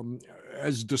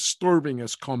as disturbing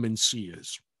as Come and See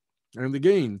is. And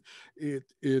again,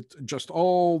 it just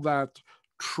all that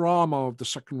trauma of the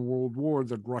Second World War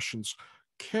that Russians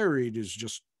carried is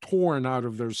just torn out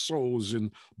of their souls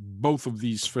in both of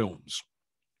these films.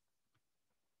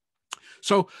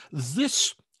 So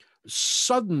this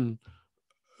sudden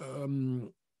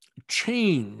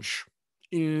change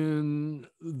in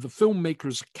the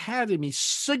Filmmakers Academy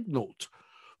signaled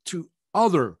to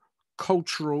other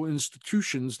cultural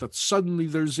institutions that suddenly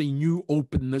there's a new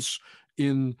openness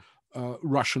in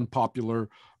Russian popular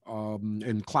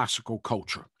and classical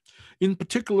culture. In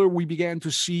particular, we began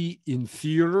to see in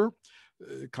theater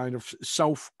kind of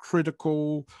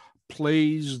self-critical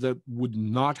plays that would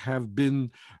not have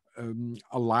been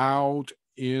allowed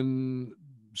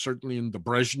certainly in the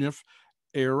Brezhnev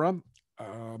era.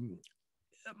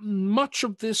 Much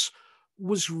of this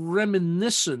was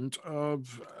reminiscent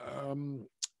of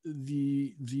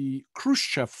the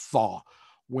Khrushchev thaw,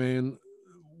 when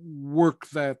work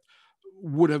that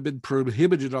would have been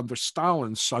prohibited under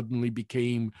Stalin suddenly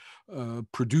became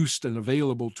produced and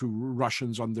available to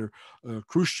Russians under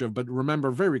Khrushchev. But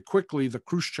remember, very quickly, the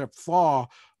Khrushchev thaw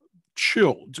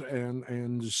chilled,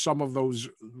 and some of those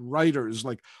writers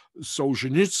like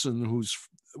Solzhenitsyn, whose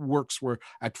works were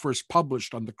at first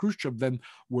published under Khrushchev, then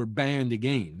were banned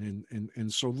again.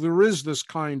 And so there is this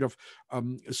kind of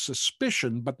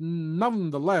suspicion, but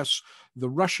nonetheless, the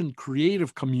Russian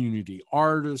creative community,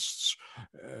 artists,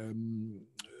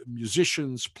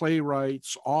 musicians,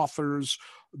 playwrights, authors,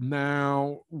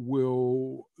 now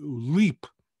will leap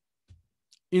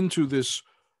into this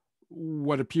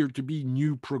what appeared to be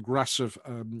new progressive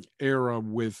era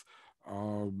with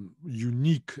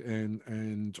unique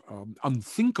and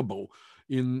unthinkable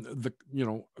in the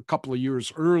a couple of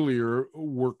years earlier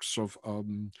works of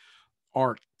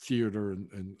art, theater,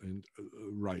 and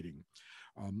writing.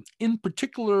 In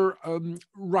particular,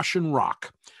 Russian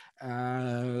rock.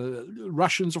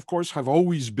 Russians, of course, have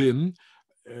always been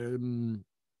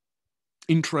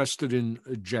interested in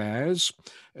jazz.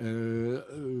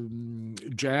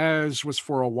 Jazz was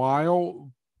for a while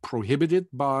prohibited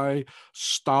by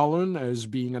Stalin as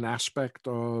being an aspect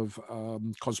of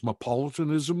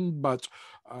cosmopolitanism, but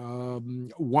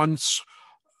once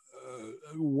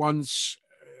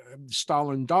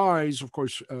Stalin dies, of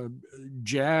course,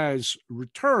 jazz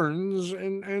returns,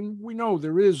 and we know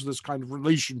there is this kind of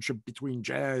relationship between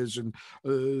jazz and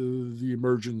the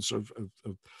emergence of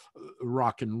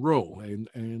rock and roll,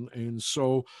 and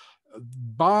so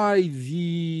by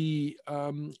the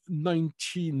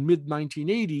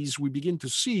mid-1980s, we begin to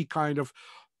see kind of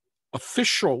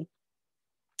official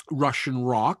Russian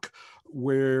rock,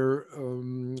 where,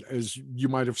 as you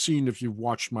might have seen if you've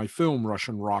watched my film,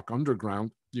 Russian Rock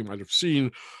Underground, you might have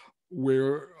seen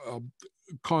where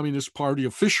Communist Party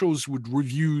officials would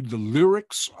review the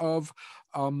lyrics of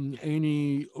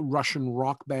any Russian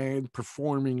rock band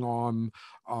performing on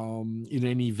in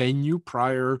any venue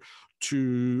prior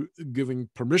to giving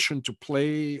permission to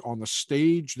play on the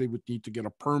stage. They would need to get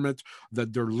a permit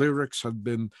that their lyrics had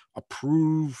been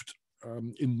approved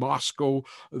in Moscow,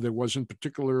 there wasn't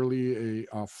particularly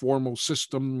a formal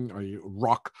system, a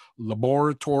rock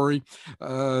laboratory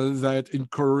that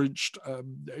encouraged a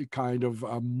kind of,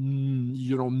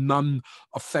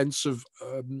 non-offensive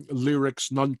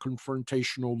lyrics,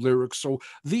 non-confrontational lyrics. So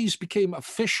these became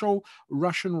official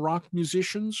Russian rock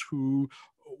musicians who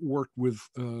worked with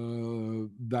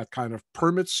that kind of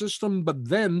permit system. But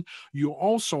then you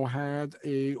also had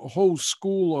a whole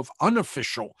school of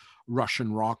unofficial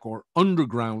Russian rock or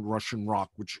underground Russian rock,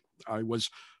 which I was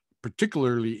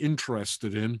particularly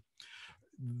interested in,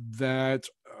 that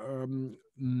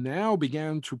now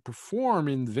began to perform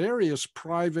in various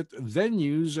private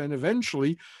venues and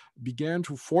eventually began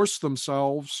to force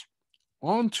themselves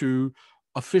onto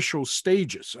official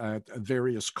stages at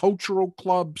various cultural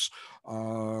clubs,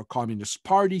 Communist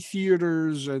Party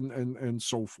theaters, and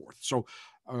so forth. So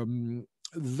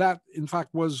that, in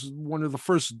fact, was one of the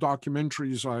first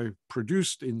documentaries I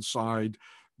produced inside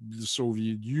the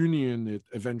Soviet Union. It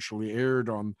eventually aired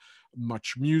on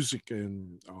Much Music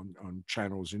and on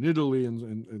channels in Italy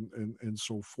and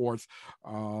so forth.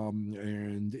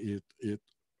 And it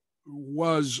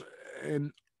was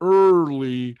an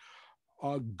early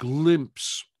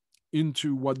glimpse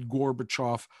into what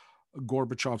Gorbachev's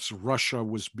Russia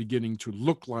was beginning to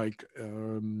look like.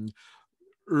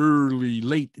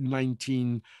 Late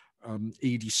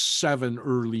 1987,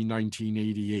 early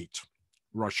 1988,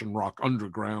 Russian rock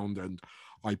underground. And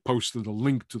I posted a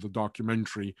link to the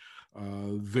documentary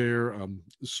there.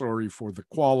 Sorry for the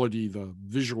quality, the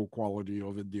visual quality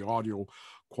of it, the audio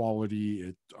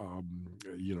quality.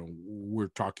 We're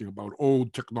talking about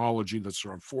old technology that's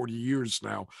around 40 years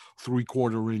now,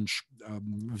 3/4-inch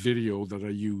video that I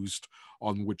used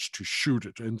on which to shoot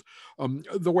it. And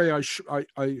the way I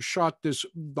shot this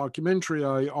documentary,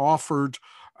 I offered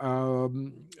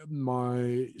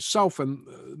myself and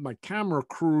my camera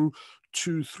crew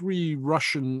to 3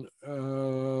 Russian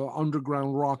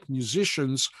underground rock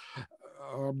musicians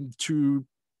to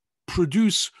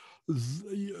produce,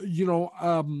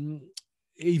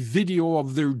 a video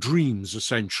of their dreams,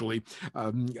 essentially.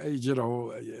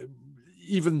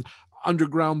 Even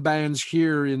underground bands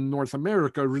here in North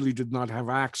America really did not have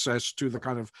access to the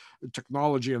kind of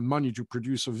technology and money to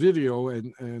produce a video,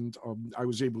 and I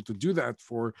was able to do that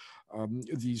for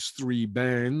these 3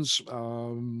 bands.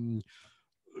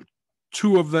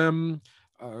 2 of them,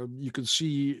 you can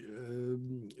see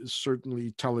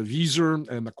certainly Televisor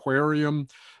and Aquarium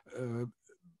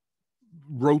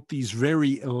wrote these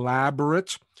very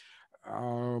elaborate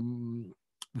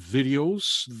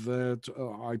videos that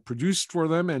I produced for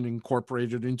them and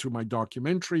incorporated into my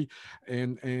documentary.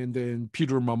 And then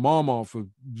Peter Mamamov of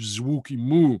Zvuki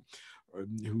Mu,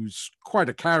 who's quite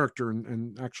a character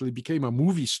and actually became a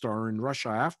movie star in Russia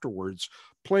afterwards,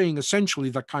 playing essentially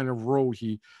the kind of role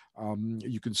you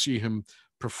can see him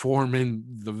perform in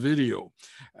the video.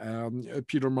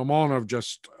 Peter Mamonov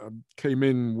just came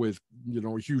in with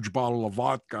a huge bottle of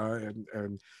vodka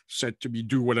and said to me,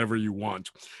 "Do whatever you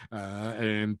want,"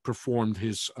 and performed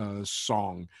his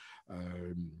song,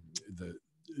 the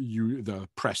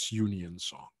press union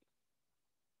song.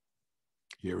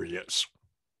 Here he is,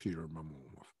 Peter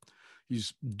Mamonov.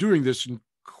 He's doing this in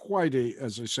quite a,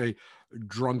 as I say,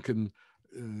 drunken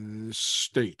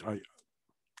state. I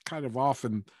kind of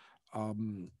often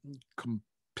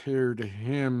compared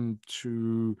him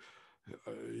to,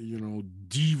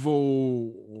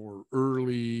 Devo or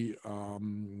early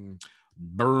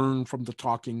Burn from the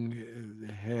Talking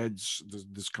Heads,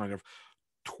 this kind of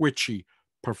twitchy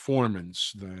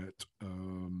performance that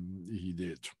he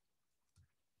did.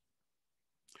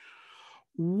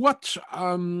 What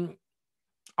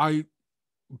I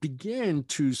began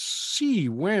to see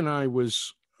when I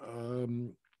was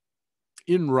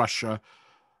in Russia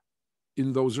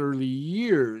in those early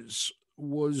years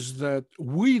was that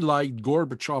we liked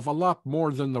Gorbachev a lot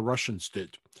more than the Russians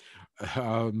did.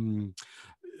 There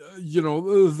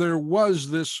was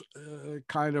this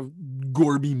kind of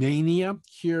Gorbimania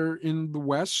here in the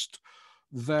West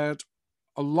that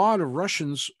a lot of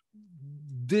Russians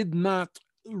did not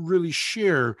really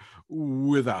share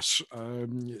with us.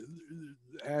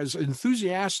 As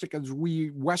enthusiastic as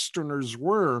we Westerners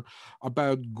were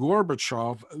about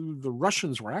Gorbachev, the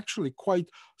Russians were actually quite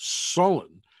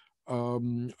sullen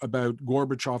about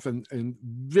Gorbachev and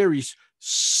very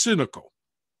cynical.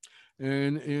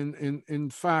 And in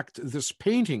fact, this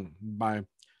painting by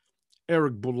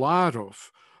Eric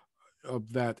Bulatov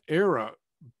of that era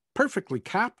perfectly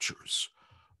captures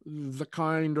the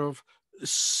kind of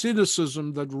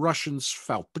cynicism that Russians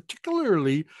felt,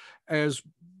 particularly as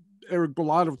Eric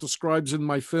Bulatov describes in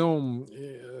my film,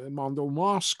 Mondo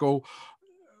Moscow,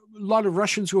 lot of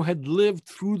Russians who had lived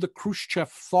through the Khrushchev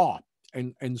thaw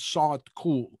and saw it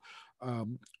cool.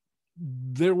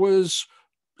 There was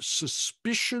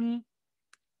suspicion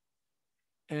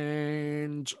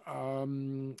and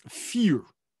fear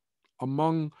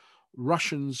among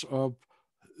Russians of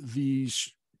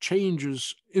these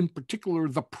changes, in particular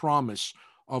the promise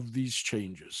of these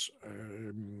changes.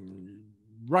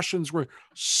 Russians were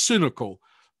cynical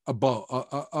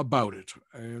about it,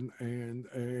 and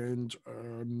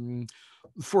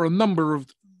for a number of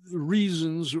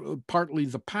reasons, partly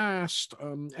the past,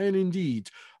 and indeed,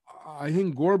 I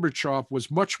think Gorbachev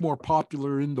was much more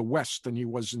popular in the West than he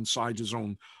was inside his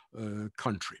own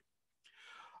country.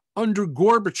 Under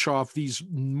Gorbachev, these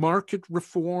market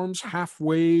reforms,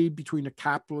 halfway between a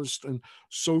capitalist and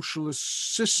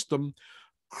socialist system,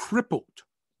 crippled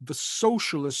the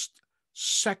socialist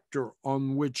sector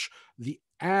on which the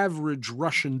average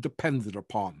Russian depended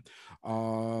upon,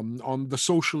 on the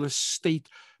socialist state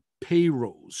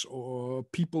payrolls, or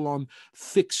people on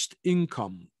fixed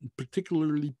income,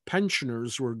 particularly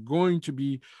pensioners, who are going to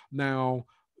be now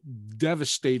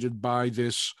devastated by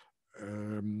this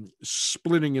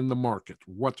splitting in the market.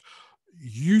 What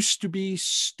used to be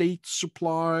state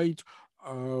supplied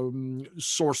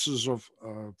sources of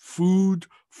food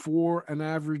for an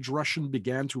average Russian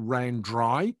began to run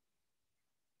dry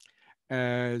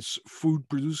as food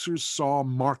producers saw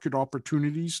market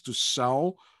opportunities to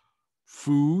sell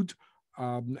food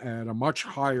at a much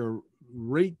higher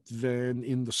rate than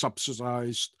in the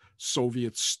subsidized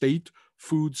Soviet state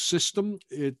food system.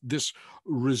 This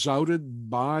resulted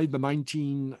by the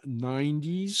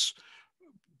 1990s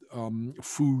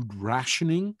food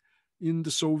rationing in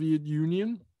the Soviet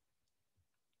Union.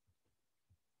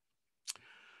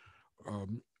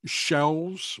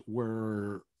 Shelves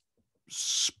were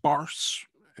sparse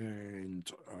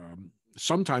and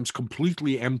sometimes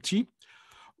completely empty,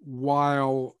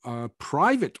 while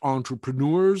private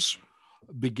entrepreneurs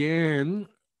began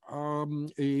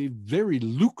a very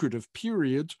lucrative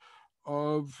period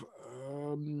of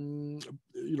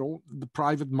the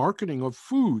private marketing of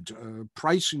food,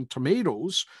 pricing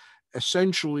tomatoes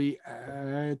essentially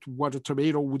at what a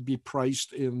tomato would be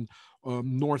priced in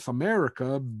North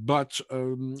America, but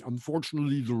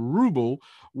unfortunately the ruble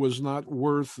was not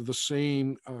worth the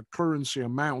same currency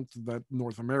amount that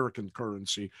North American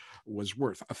currency was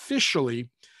worth. Officially,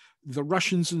 the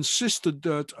Russians insisted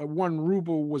that 1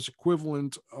 ruble was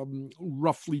equivalent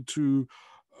roughly to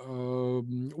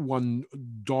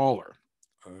 $1.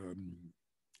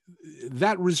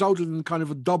 That resulted in kind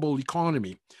of a double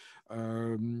economy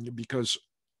because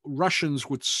Russians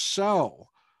would sell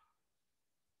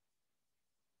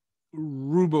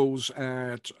rubles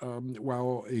at,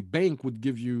 while a bank would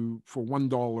give you for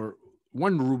 $1,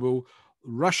 1 ruble,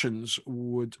 Russians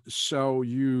would sell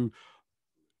you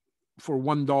for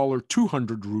 $1,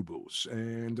 200 rubles,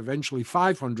 and eventually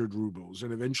 500 rubles,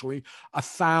 and eventually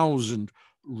 1,000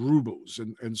 rubles.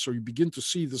 And so you begin to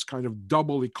see this kind of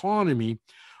double economy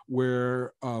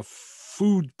where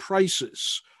food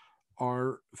prices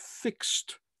are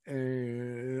fixed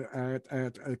at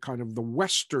a kind of the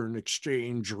Western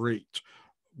exchange rate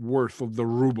worth of the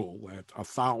ruble at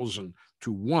 1,000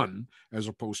 to 1, as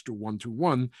opposed to 1 to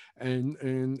 1,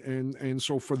 and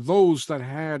so for those that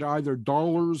had either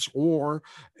dollars or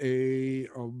a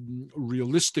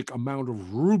realistic amount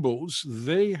of rubles,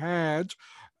 they had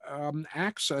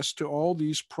access to all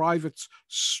these private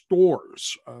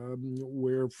stores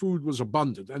where food was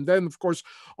abundant. And then, of course,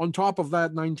 on top of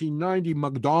that, 1990,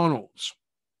 McDonald's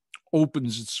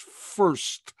opens its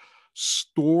first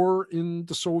store in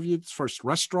the Soviets, first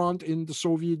restaurant in the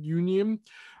Soviet Union.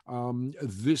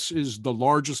 This is the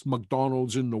largest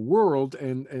McDonald's in the world,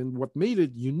 and what made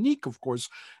it unique, of course,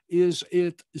 is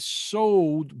it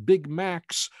sold Big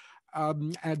Macs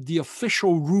at the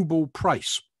official ruble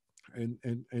price.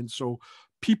 And so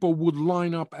people would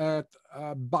line up at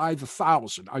by the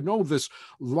thousand. I know this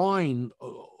line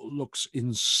looks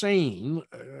insane,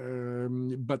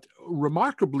 but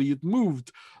remarkably, it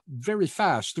moved very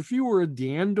fast. If you were at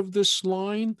the end of this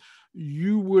line,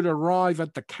 you would arrive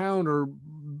at the counter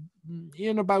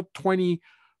in about 20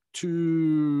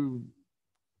 to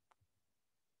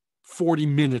 40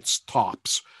 minutes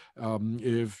tops.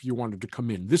 If you wanted to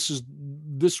come in. This,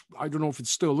 I don't know if it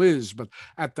still is, but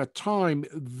at that time,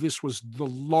 this was the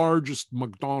largest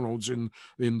McDonald's in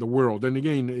the world. And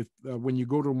again, if when you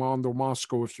go to Mondo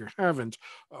Moscow, if you haven't,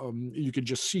 you could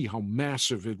just see how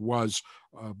massive it was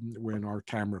when our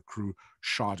camera crew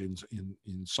shot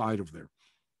inside of there.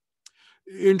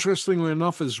 Interestingly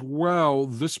enough, as well,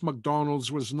 this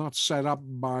McDonald's was not set up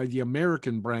by the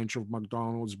American branch of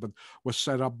McDonald's, but was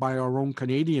set up by our own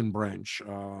Canadian branch.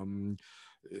 And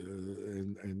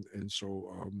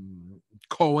so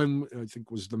Cohen, I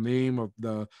think, was the name of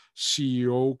the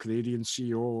CEO, Canadian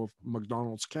CEO of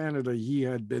McDonald's Canada. He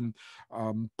had been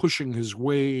pushing his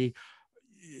way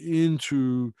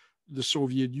into the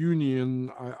Soviet Union,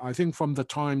 I think, from the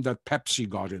time that Pepsi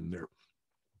got in there.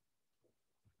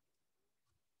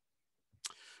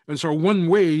 And so one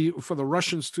way for the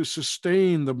Russians to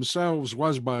sustain themselves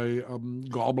was by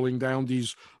gobbling down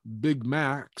these Big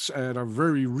Macs at a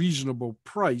very reasonable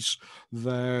price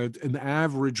that an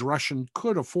average Russian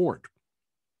could afford.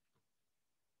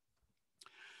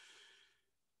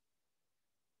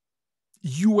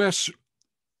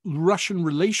 U.S.-Russian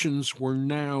relations were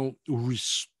now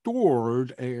restored,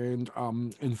 and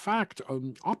in fact,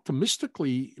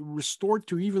 optimistically restored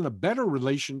to even a better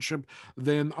relationship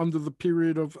than under the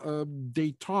period of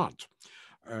détente.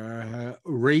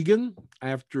 Reagan,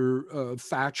 after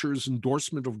Thatcher's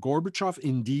endorsement of Gorbachev,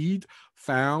 indeed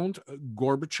found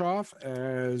Gorbachev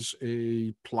as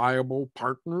a pliable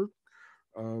partner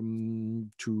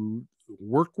to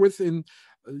work with in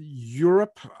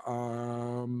Europe.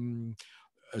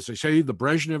 As I say, the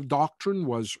Brezhnev Doctrine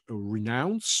was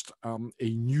renounced. A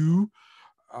new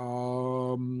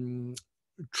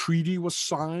treaty was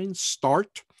signed,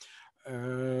 START,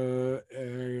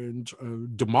 and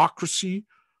democracy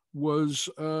was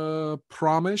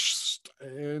promised,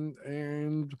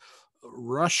 and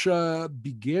Russia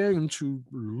began to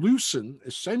loosen,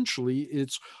 essentially,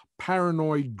 its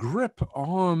paranoid grip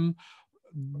on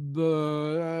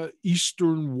the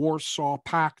Eastern Warsaw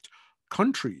Pact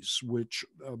countries, which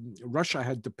Russia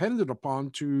had depended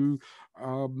upon to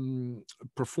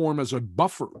perform as a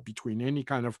buffer between any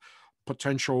kind of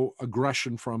potential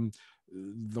aggression from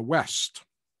the West.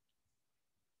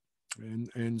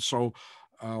 And so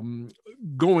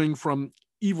going from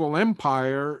evil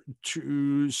empire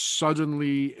to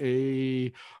suddenly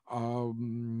a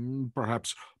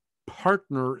perhaps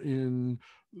partner in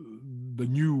the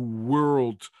new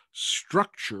world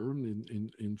structure.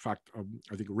 In fact,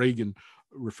 I think Reagan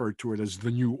referred to it as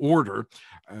the new order,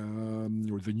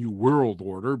 or the new world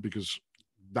order, because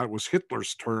that was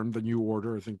Hitler's term, the new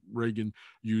order. I think Reagan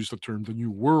used the term the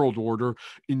new world order.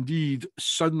 Indeed,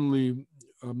 suddenly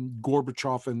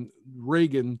Gorbachev and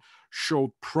Reagan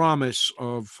showed promise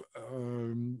of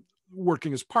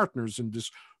working as partners in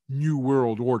this new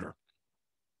world order.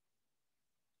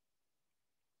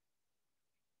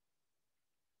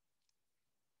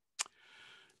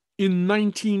 In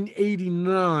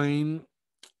 1989,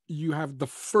 you have the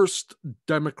first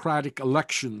democratic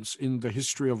elections in the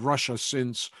history of Russia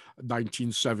since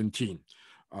 1917.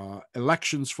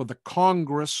 Elections for the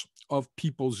Congress of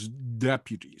People's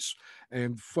Deputies.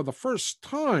 And for the first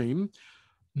time,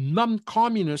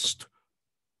 non-communist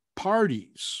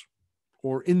parties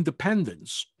or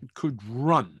independents could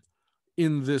run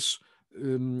in this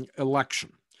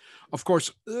election. Of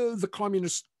course, the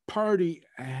Communist Party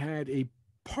had a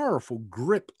powerful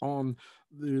grip on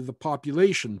the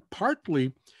population,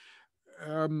 partly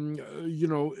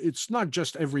it's not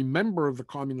just every member of the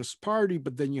Communist Party,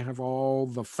 but then you have all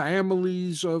the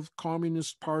families of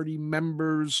Communist Party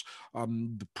members,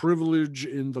 the privilege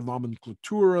in the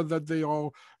nomenclatura that they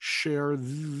all share.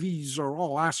 These are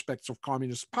all aspects of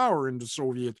communist power in the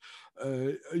Soviet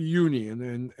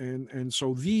Union. And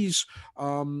so these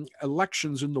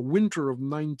elections in the winter of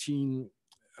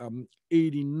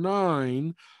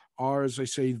 1989 are, as I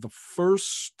say, the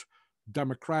first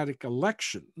democratic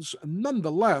elections.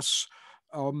 Nonetheless,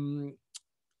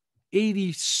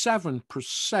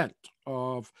 87%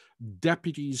 of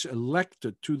deputies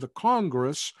elected to the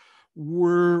Congress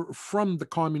were from the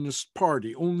Communist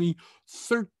Party. Only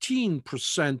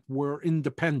 13% were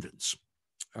independents.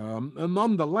 And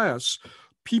nonetheless,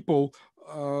 people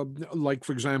like,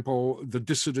 for example, the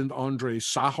dissident Andrei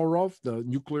Sakharov, the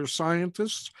nuclear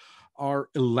scientist, are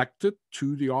elected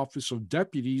to the office of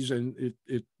deputies, and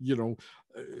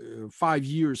 5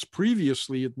 years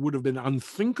previously, it would have been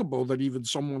unthinkable that even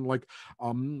someone like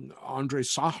Andrei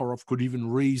Sakharov could even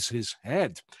raise his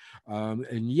head.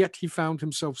 And yet he found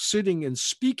himself sitting and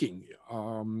speaking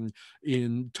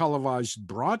in televised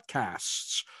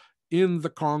broadcasts in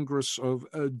the Congress of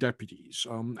Deputies.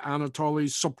 Anatoly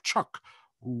Sobchak,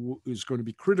 who is going to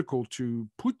be critical to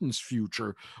Putin's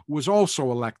future, was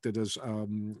also elected as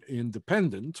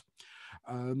independent.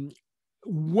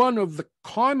 One of the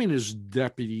communist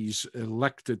deputies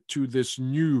elected to this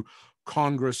new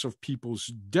Congress of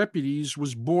People's Deputies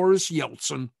was Boris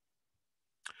Yeltsin.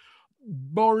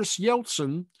 Boris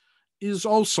Yeltsin is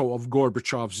also of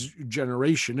Gorbachev's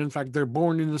generation. In fact, they're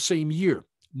born in the same year,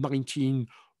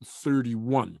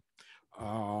 1931.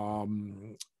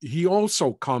 He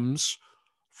also comes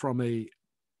from a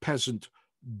peasant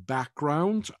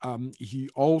background. He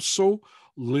also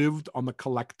lived on the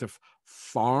collective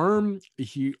farm.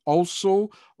 He also,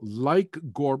 like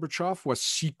Gorbachev, was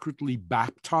secretly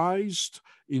baptized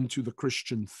into the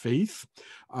Christian faith.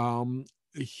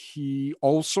 He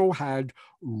also had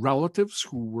relatives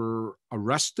who were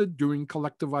arrested during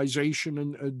collectivization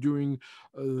and during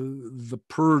the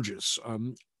purges.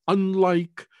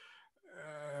 Unlike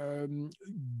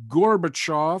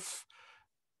Gorbachev,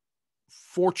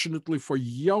 fortunately for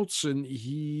Yeltsin,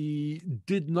 he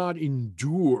did not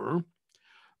endure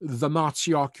the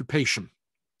Nazi occupation.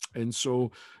 And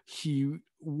so he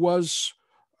was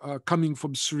coming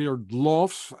from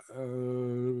Sverdlov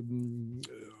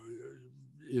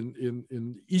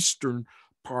in eastern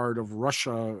part of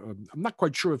Russia. I'm not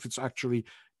quite sure if it's actually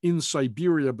in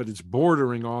Siberia, but it's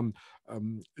bordering on,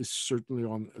 certainly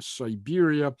on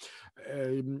Siberia.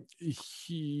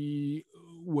 He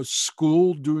was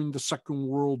schooled during the Second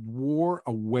World War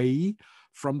away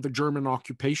from the German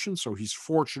occupation, so he's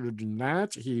fortunate in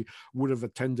that. He would have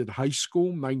attended high school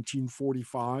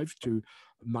 1945 to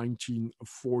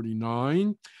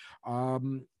 1949.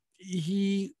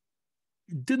 He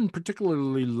didn't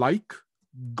particularly like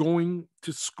going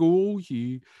to school.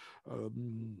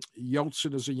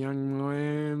 Yeltsin, as a young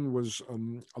man, was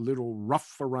a little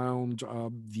rough around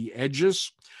the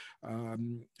edges.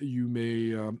 You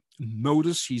may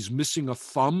notice he's missing a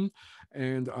thumb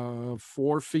and a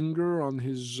forefinger on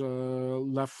his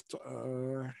left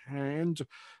hand.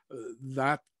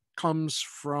 That comes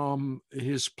from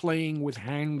his playing with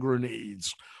hand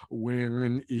grenades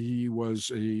when he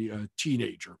was a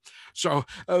teenager. So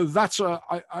that's,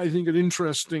 I think, an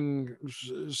interesting,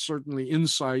 certainly,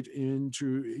 insight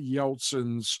into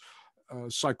Yeltsin's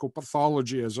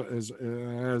psychopathology as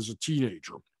a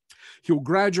teenager. He'll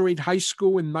graduate high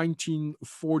school in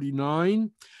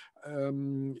 1949.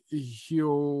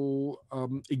 He'll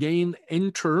again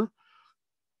enter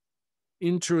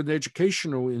into an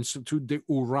educational institute, the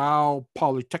Ural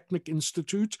Polytechnic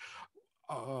Institute,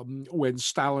 when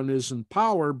Stalin is in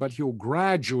power, but he'll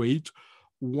graduate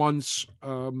once,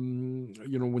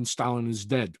 when Stalin is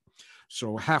dead.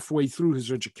 So halfway through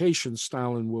his education,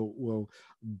 Stalin will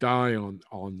die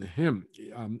on him.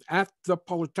 At the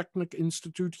Polytechnic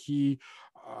Institute, he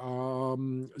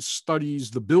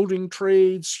studies the building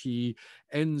trades. He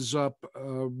ends up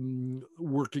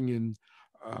working in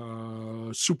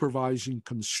supervising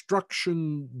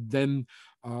construction, then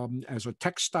as a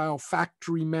textile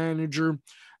factory manager.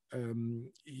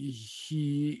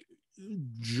 He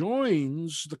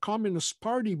joins the Communist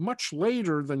Party much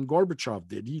later than Gorbachev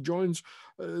did. He joins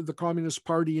the Communist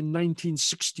Party in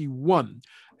 1961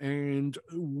 and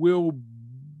will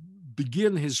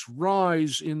begin his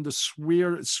rise in the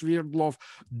Sverdlov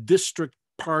district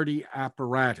party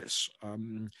apparatus.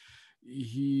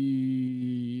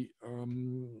 He,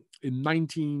 in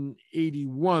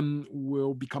 1981,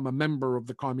 will become a member of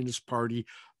the Communist Party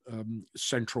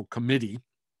Central Committee.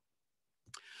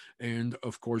 And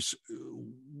of course,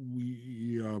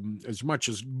 we, as much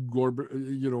as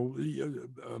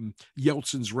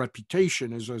Yeltsin's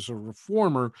reputation as a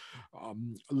reformer,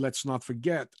 let's not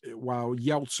forget, while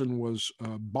Yeltsin was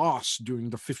boss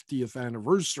during the 50th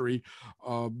anniversary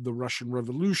of the Russian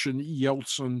Revolution,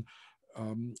 Yeltsin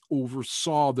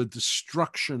oversaw the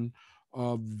destruction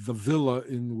of the villa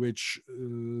in which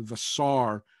the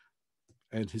Tsar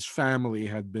and his family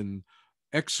had been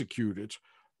executed,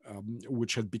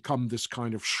 which had become this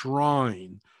kind of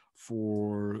shrine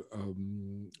for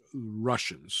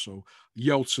Russians. So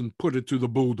Yeltsin put it to the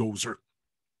bulldozer.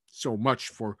 So much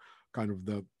for kind of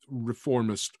the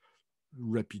reformist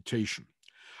reputation.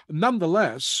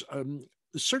 Nonetheless,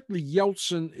 certainly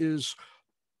Yeltsin is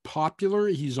popular.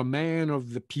 He's a man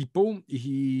of the people.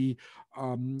 He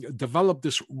developed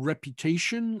this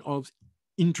reputation of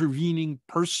intervening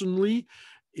personally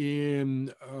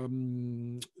in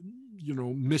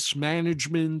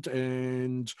mismanagement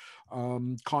and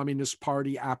Communist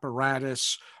Party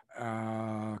apparatus,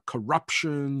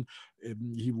 corruption.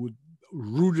 He would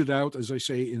root it out, as I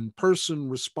say, in person,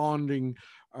 responding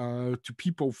to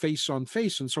people face on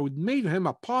face. And so it made him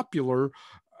a popular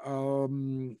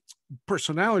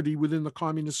personality within the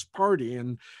Communist Party.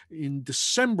 And in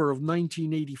December of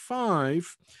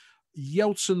 1985,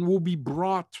 Yeltsin will be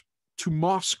brought to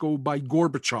Moscow by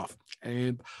Gorbachev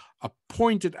and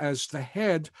appointed as the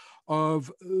head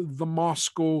of the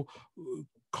Moscow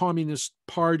Communist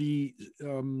Party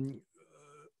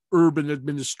urban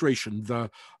administration, the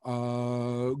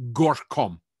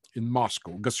Gorkom in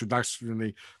Moscow,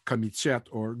 Государственный комитет,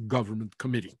 or government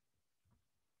committee.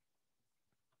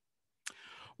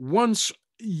 Once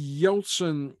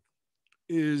Yeltsin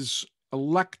is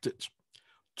elected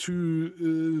to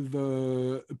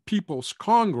the People's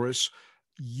Congress,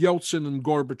 Yeltsin and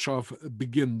Gorbachev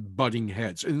begin butting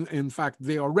heads. In fact,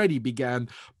 they already began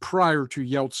prior to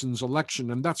Yeltsin's election,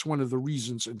 and that's one of the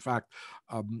reasons, in fact,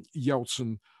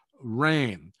 Yeltsin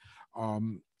ran.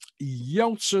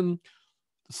 Yeltsin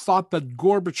thought that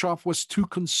Gorbachev was too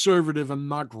conservative and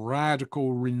not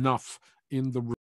radical enough in the